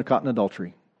the woman caught in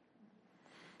adultery?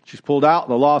 She's pulled out.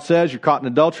 The law says you're caught in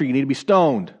adultery, you need to be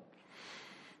stoned.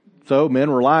 So men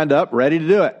were lined up, ready to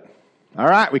do it. All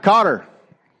right, we caught her.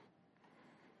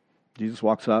 Jesus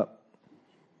walks up.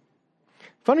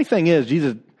 Funny thing is,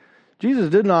 Jesus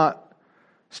did not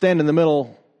stand in the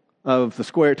middle of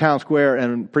the town square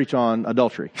and preach on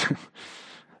adultery. Isn't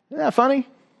that funny?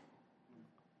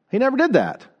 He never did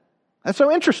that. That's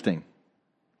so interesting.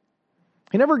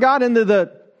 He never got into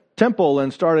the temple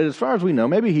and started, as far as we know,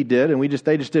 maybe he did, and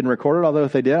they just didn't record it, although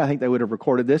if they did, I think they would have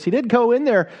recorded this. He did go in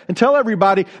there and tell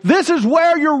everybody, this is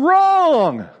where you're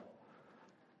wrong.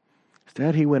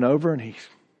 Instead, he went over and he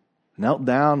knelt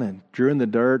down and drew in the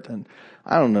dirt, and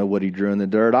I don't know what he drew in the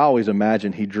dirt. I always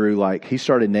imagine he drew, he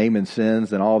started naming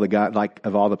sins, and all the guys,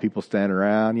 of all the people standing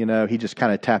around, he just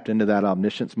kind of tapped into that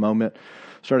omniscience moment,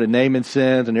 started naming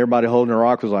sins, and everybody holding a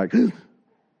rock was like,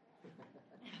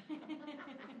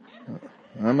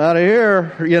 I'm out of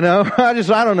here,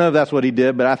 I don't know if that's what he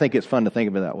did, but I think it's fun to think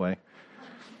of it that way.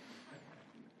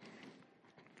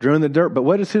 Drew in the dirt, but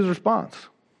what is his response?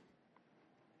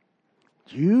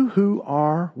 You who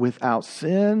are without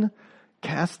sin,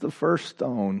 cast the first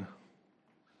stone.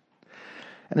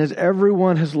 And as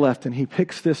everyone has left and he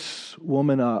picks this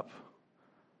woman up,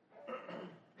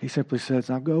 he simply says,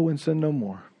 now go and sin no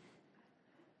more.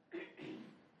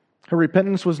 Her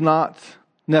repentance was not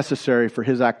necessary for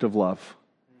his act of love.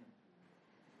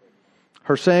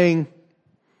 Her saying,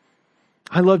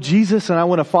 I love Jesus and I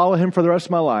want to follow him for the rest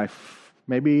of my life.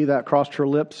 Maybe that crossed her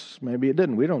lips. Maybe it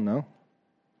didn't. We don't know.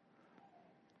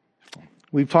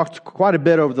 We've talked quite a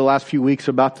bit over the last few weeks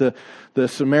about the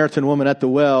Samaritan woman at the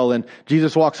well, and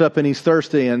Jesus walks up and he's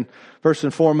thirsty, and first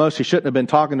and foremost, he shouldn't have been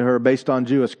talking to her based on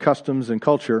Jewish customs and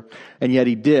culture, and yet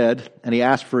he did, and he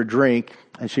asked for a drink,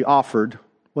 and she offered.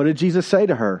 What did Jesus say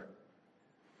to her?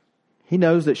 He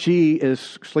knows that she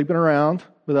is sleeping around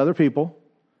with other people,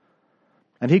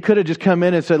 and he could have just come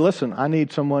in and said, listen, I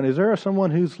need someone. Is there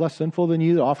someone who's less sinful than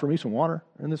you to offer me some water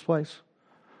in this place?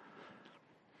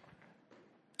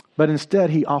 But instead,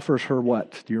 he offers her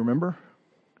what? Do you remember?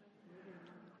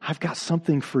 I've got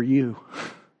something for you.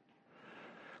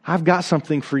 I've got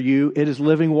something for you. It is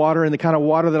living water, and the kind of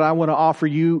water that I want to offer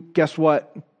you, guess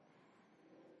what?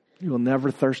 You will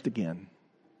never thirst again.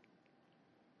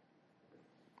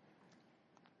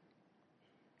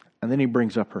 And then he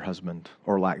brings up her husband,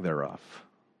 or lack thereof.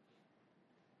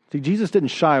 See, Jesus didn't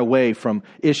shy away from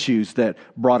issues that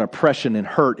brought oppression and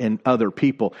hurt in other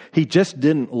people. He just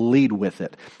didn't lead with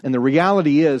it. And the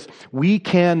reality is, we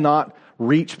cannot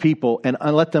reach people and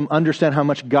let them understand how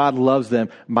much God loves them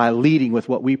by leading with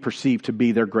what we perceive to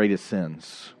be their greatest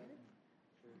sins.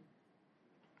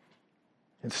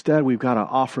 Instead, we've got to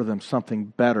offer them something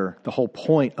better, the whole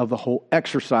point of the whole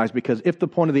exercise, because if the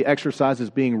point of the exercise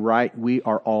is being right, we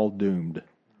are all doomed.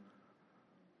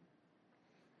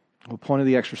 The point of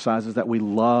the exercise is that we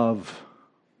love.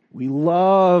 We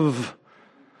love.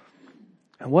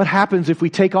 And what happens if we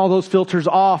take all those filters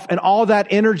off and all that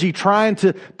energy trying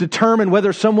to determine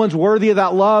whether someone's worthy of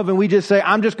that love, and we just say,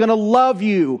 I'm just going to love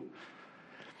you.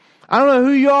 I don't know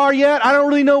who you are yet. I don't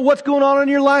really know what's going on in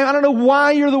your life. I don't know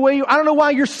why you're the way you are. I don't know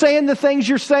why you're saying the things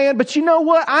you're saying. But you know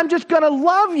what? I'm just going to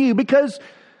love you because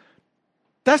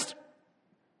that's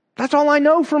all I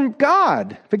know from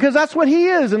God. Because that's what He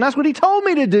is and that's what He told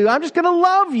me to do. I'm just going to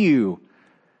love you.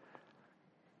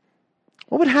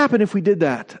 What would happen if we did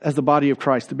that as the body of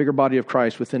Christ, the bigger body of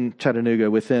Christ within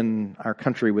Chattanooga, within our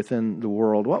country, within the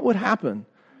world? What would happen?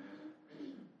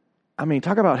 I mean,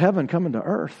 talk about heaven coming to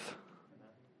earth.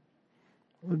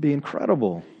 It would be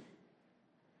incredible.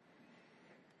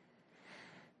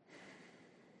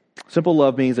 Simple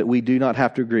love means that we do not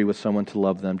have to agree with someone to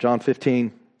love them. John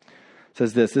 15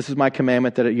 says this. This is my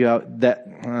commandment that you have,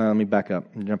 let me back up.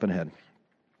 I'm jumping ahead.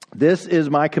 This is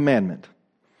my commandment,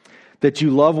 that you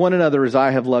love one another as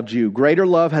I have loved you. Greater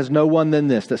love has no one than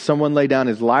this, that someone lay down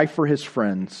his life for his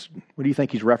friends. What do you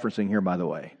think he's referencing here, by the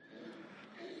way?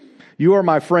 You are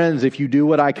my friends if you do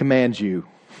what I command you.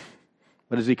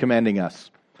 What is he commanding us?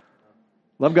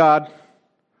 Love God.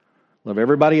 Love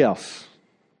everybody else.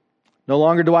 No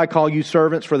longer do I call you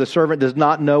servants, for the servant does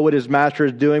not know what his master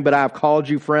is doing, but I have called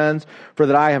you friends, for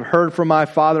that I have heard from my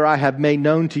Father, I have made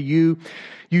known to you.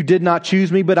 You did not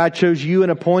choose me, but I chose you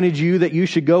and appointed you that you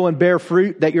should go and bear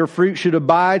fruit, that your fruit should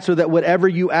abide, so that whatever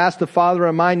you ask the Father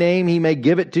in my name, He may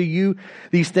give it to you.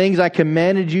 These things I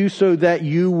commanded you so that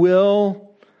you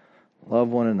will love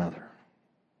one another.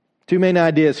 Two main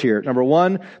ideas here. Number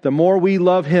one, the more we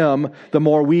love Him, the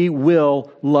more we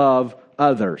will love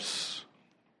others.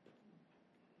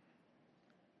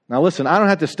 Now listen, I don't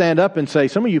have to stand up and say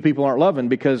some of you people aren't loving,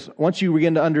 because once you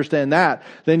begin to understand that,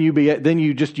 then you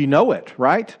know it,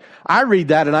 right? I read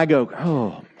that and I go,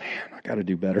 oh man, I got to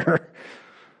do better.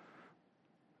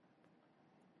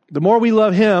 The more we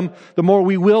love Him, the more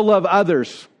we will love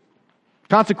others.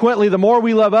 Consequently, the more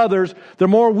we love others, the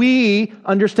more we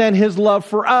understand His love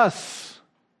for us.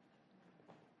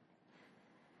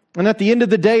 And at the end of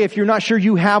the day, if you're not sure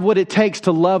you have what it takes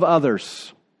to love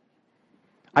others,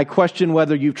 I question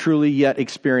whether you've truly yet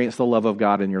experienced the love of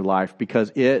God in your life,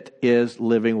 because it is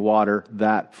living water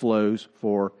that flows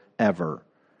forever.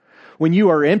 When you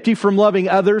are empty from loving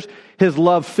others, His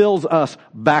love fills us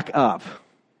back up.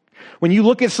 When you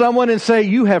look at someone and say,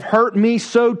 you have hurt me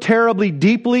so terribly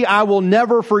deeply, I will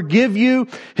never forgive you,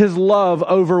 His love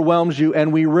overwhelms you,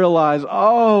 and we realize,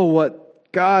 oh,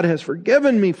 what God has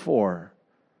forgiven me for.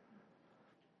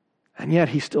 And yet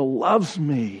He still loves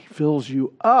me, fills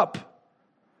you up.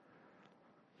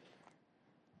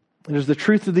 And there's the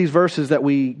truth of these verses that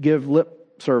we give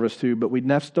lip service to, but we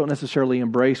don't necessarily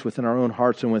embrace within our own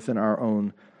hearts and within our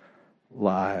own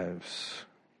lives.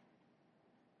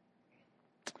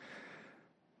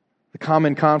 The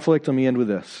common conflict, let me end with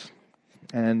this.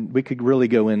 And we could really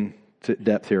go into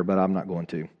depth here, but I'm not going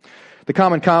to. The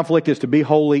common conflict is to be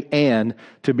holy and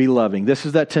to be loving. This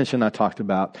is that tension I talked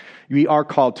about. We are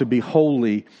called to be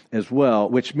holy as well,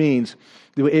 which means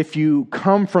if you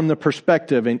come from the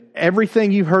perspective, and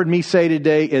everything you've heard me say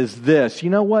today is this, you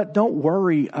know what? Don't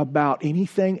worry about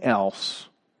anything else.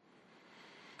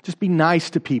 Just be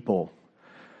nice to people.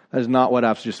 That is not what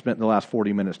I've just spent the last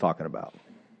 40 minutes talking about.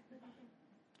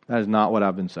 That is not what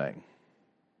I've been saying.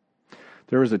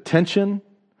 There is a tension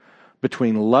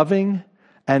between loving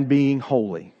and being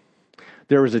holy.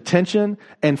 There is a tension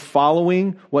in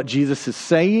following what Jesus is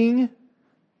saying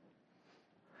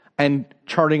and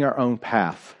charting our own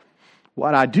path.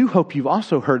 What I do hope you've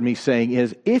also heard me saying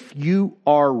is, if you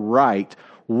are right,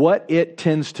 what it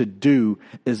tends to do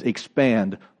is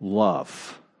expand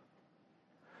love,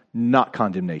 not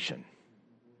condemnation.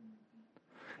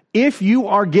 If you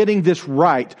are getting this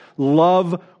right,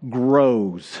 love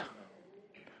grows,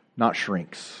 not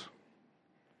shrinks.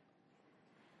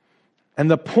 And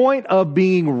the point of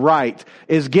being right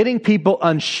is getting people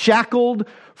unshackled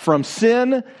from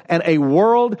sin and a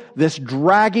world that's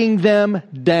dragging them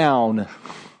down,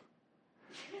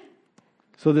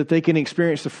 so that they can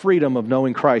experience the freedom of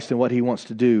knowing Christ and what He wants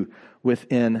to do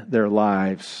within their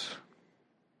lives.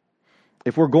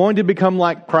 If we're going to become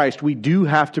like Christ, we do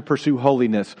have to pursue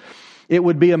holiness. It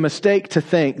would be a mistake to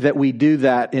think that we do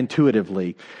that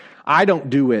intuitively. I don't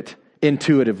do it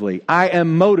intuitively. I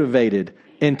am motivated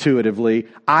intuitively.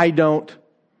 I don't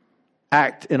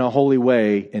act in a holy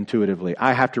way intuitively.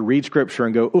 I have to read Scripture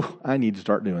and go, "Ooh, I need to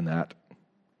start doing that."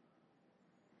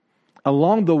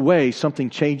 Along the way, something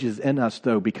changes in us,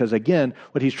 though, because again,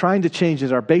 what he's trying to change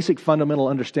is our basic fundamental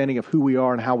understanding of who we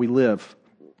are and how we live.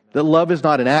 That love is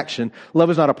not an action. Love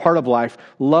is not a part of life.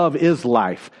 Love is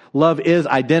life. Love is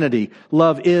identity.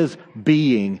 Love is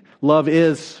being. Love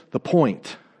is the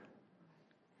point.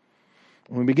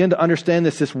 When we begin to understand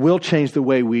this, this will change the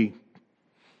way we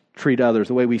treat others,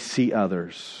 the way we see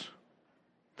others.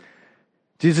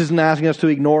 Jesus isn't asking us to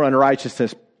ignore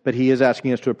unrighteousness, but he is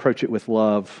asking us to approach it with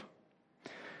love.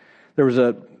 There was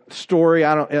a story,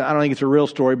 I don't think it's a real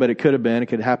story, but it could have been, it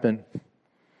could happen.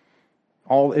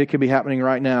 It could be happening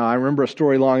right now. I remember a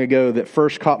story long ago that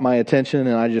first caught my attention,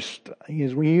 and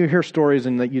when you hear stories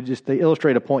and that they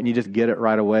illustrate a point and you just get it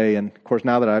right away, and of course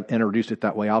now that I've introduced it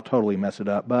that way, I'll totally mess it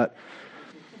up, but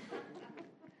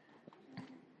I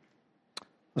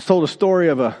was told a story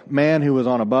of a man who was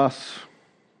on a bus,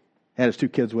 had his 2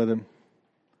 kids with him.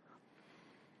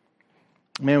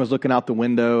 The man was looking out the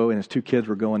window and his 2 kids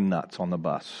were going nuts on the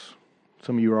bus.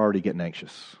 Some of you are already getting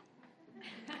anxious.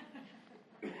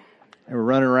 They were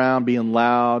running around, being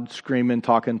loud, screaming,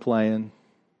 talking, playing.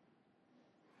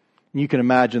 And you can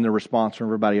imagine the response from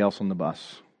everybody else on the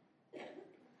bus.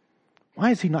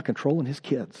 Why is he not controlling his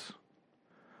kids?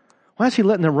 Why is he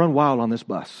letting them run wild on this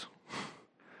bus?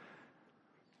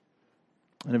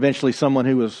 And eventually someone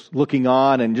who was looking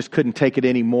on and just couldn't take it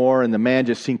anymore, and the man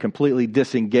just seemed completely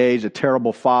disengaged, a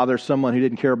terrible father, someone who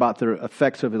didn't care about the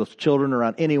effects of those children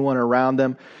around anyone around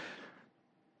them,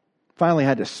 finally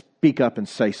had to speak up and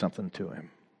say something to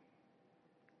him.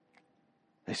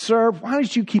 Hey, "Sir, why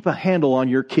don't you keep a handle on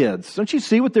your kids? Don't you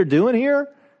see what they're doing here?"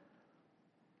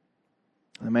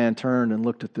 And the man turned and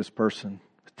looked at this person,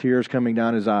 with tears coming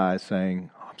down his eyes,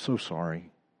 saying, "I'm so sorry.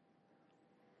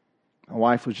 My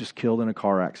wife was just killed in a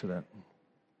car accident.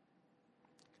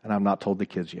 And I've not told the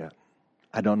kids yet.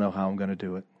 I don't know how I'm going to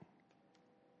do it."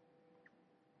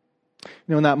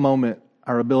 In that moment,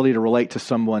 our ability to relate to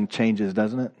someone changes,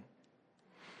 doesn't it?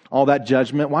 All that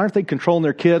judgment. Why aren't they controlling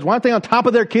their kids? Why aren't they on top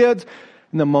of their kids?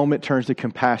 And the moment turns to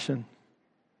compassion.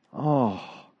 Oh,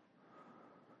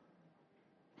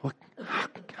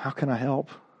 how can I help?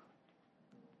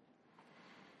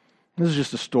 This is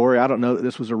just a story. I don't know that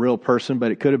this was a real person,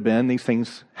 but it could have been. These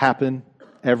things happen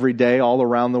every day all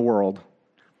around the world.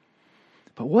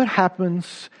 But what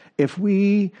happens if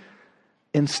we,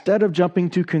 instead of jumping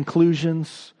to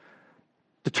conclusions,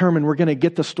 determine we're going to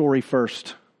get the story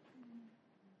first?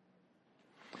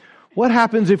 What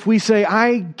happens if we say,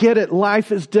 "I get it,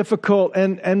 life is difficult,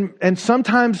 and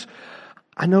sometimes,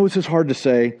 I know this is hard to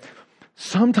say,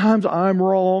 sometimes I'm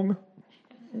wrong."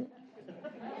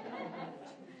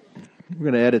 We're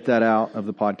going to edit that out of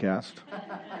the podcast.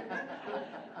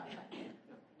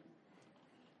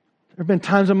 There have been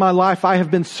times in my life I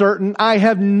have been certain, I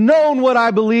have known what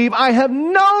I believe, I have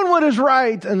known what is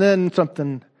right, and then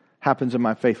something happens in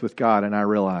my faith with God and I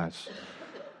realize,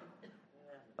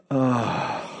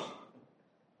 I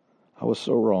was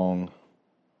so wrong.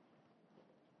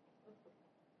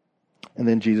 And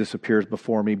then Jesus appears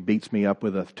before me, beats me up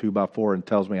with a 2x4 and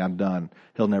tells me I'm done.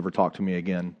 He'll never talk to me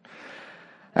again.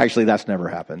 Actually, that's never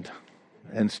happened.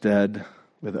 Instead,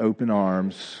 with open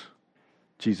arms,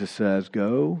 Jesus says,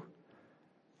 "Go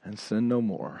and sin no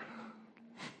more."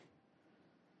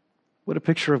 What a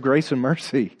picture of grace and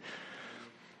mercy.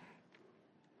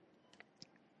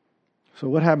 So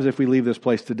what happens if we leave this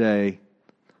place today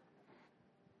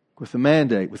with the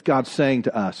mandate, with God saying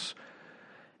to us,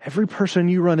 every person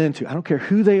you run into, I don't care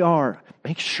who they are,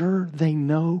 make sure they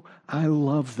know I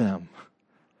love them.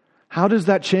 How does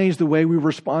that change the way we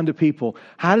respond to people?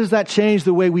 How does that change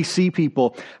the way we see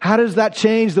people? How does that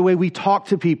change the way we talk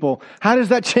to people? How does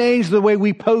that change the way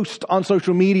we post on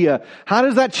social media? How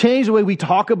does that change the way we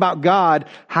talk about God?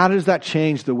 How does that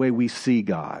change the way we see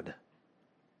God?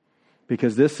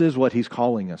 Because this is what He's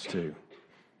calling us to.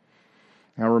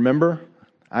 Now remember,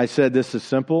 I said this is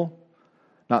simple,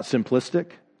 not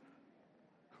simplistic.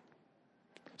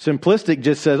 Simplistic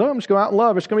just says, I'm just going to go out and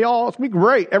love. It's going to be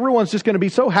great. Everyone's just going to be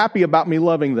so happy about me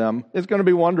loving them. It's going to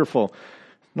be wonderful.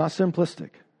 Not simplistic.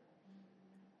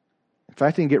 In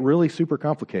fact, it can get really super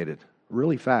complicated,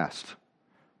 really fast.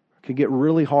 It can get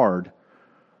really hard,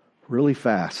 really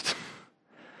fast.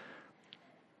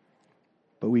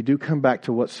 But we do come back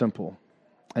to what's simple.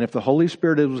 And if the Holy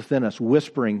Spirit is within us,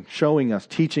 whispering, showing us,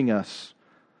 teaching us,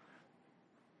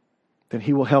 then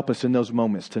He will help us in those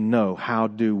moments to know, how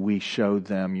do we show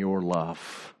them your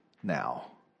love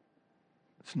now?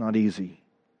 It's not easy,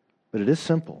 but it is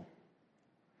simple.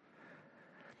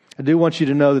 I do want you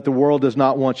to know that the world does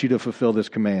not want you to fulfill this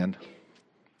command.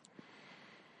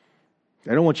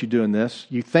 They don't want you doing this.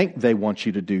 You think they want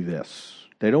you to do this.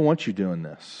 They don't want you doing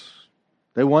this.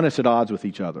 They want us at odds with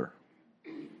each other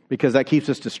because that keeps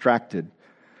us distracted.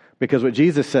 Because what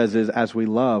Jesus says is, as we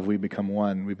love, we become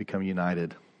one, we become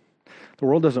united. The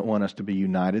world doesn't want us to be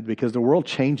united because the world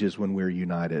changes when we're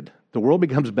united. The world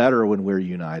becomes better when we're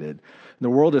united. The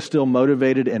world is still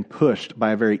motivated and pushed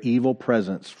by a very evil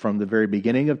presence from the very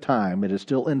beginning of time. It is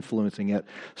still influencing it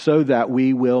so that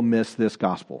we will miss this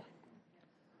gospel.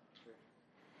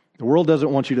 The world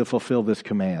doesn't want you to fulfill this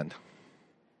command.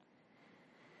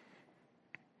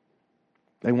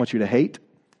 They want you to hate.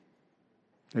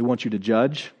 They want you to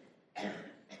judge.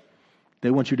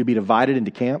 They want you to be divided into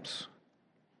camps.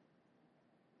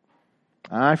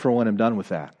 I, for one, am done with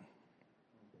that.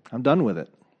 I'm done with it.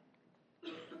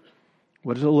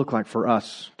 What does it look like for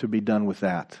us to be done with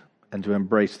that and to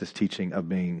embrace this teaching of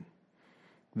being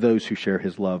those who share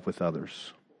His love with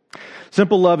others?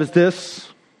 Simple love is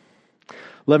this: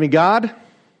 loving God,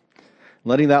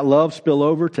 letting that love spill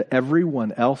over to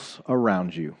everyone else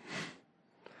around you.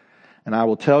 And I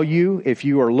will tell you, if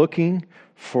you are looking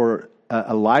for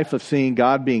a life of seeing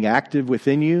God being active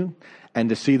within you and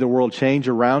to see the world change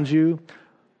around you,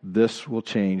 this will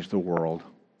change the world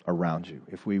around you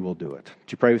if we will do it.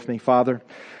 Would you pray with me? Father,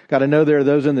 God, I know there are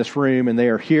those in this room and they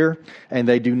are here and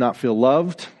they do not feel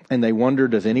loved and they wonder,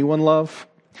 does anyone love?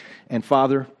 And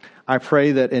Father, I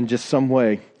pray that in just some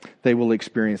way they will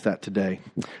experience that today.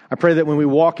 I pray that when we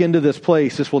walk into this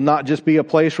place, this will not just be a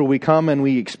place where we come and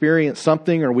we experience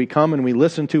something, or we come and we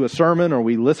listen to a sermon, or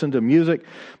we listen to music,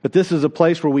 but this is a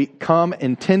place where we come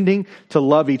intending to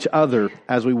love each other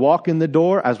as we walk in the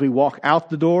door, as we walk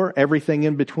out the door, everything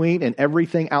in between, and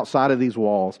everything outside of these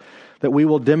walls, that we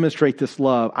will demonstrate this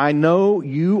love. I know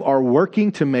you are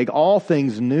working to make all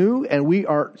things new, and we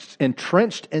are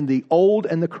entrenched in the old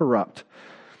and the corrupt.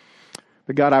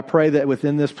 But God, I pray that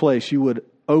within this place you would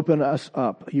open us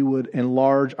up, you would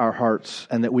enlarge our hearts,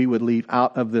 and that we would leave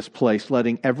out of this place,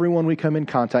 letting everyone we come in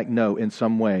contact know in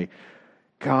some way,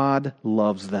 God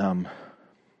loves them.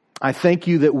 I thank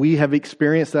you that we have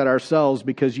experienced that ourselves,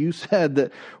 because you said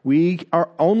that we are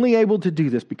only able to do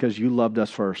this because you loved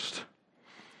us first.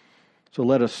 So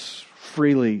let us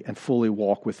freely and fully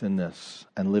walk within this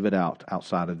and live it out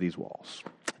outside of these walls.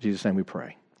 In Jesus' name we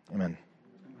pray. Amen.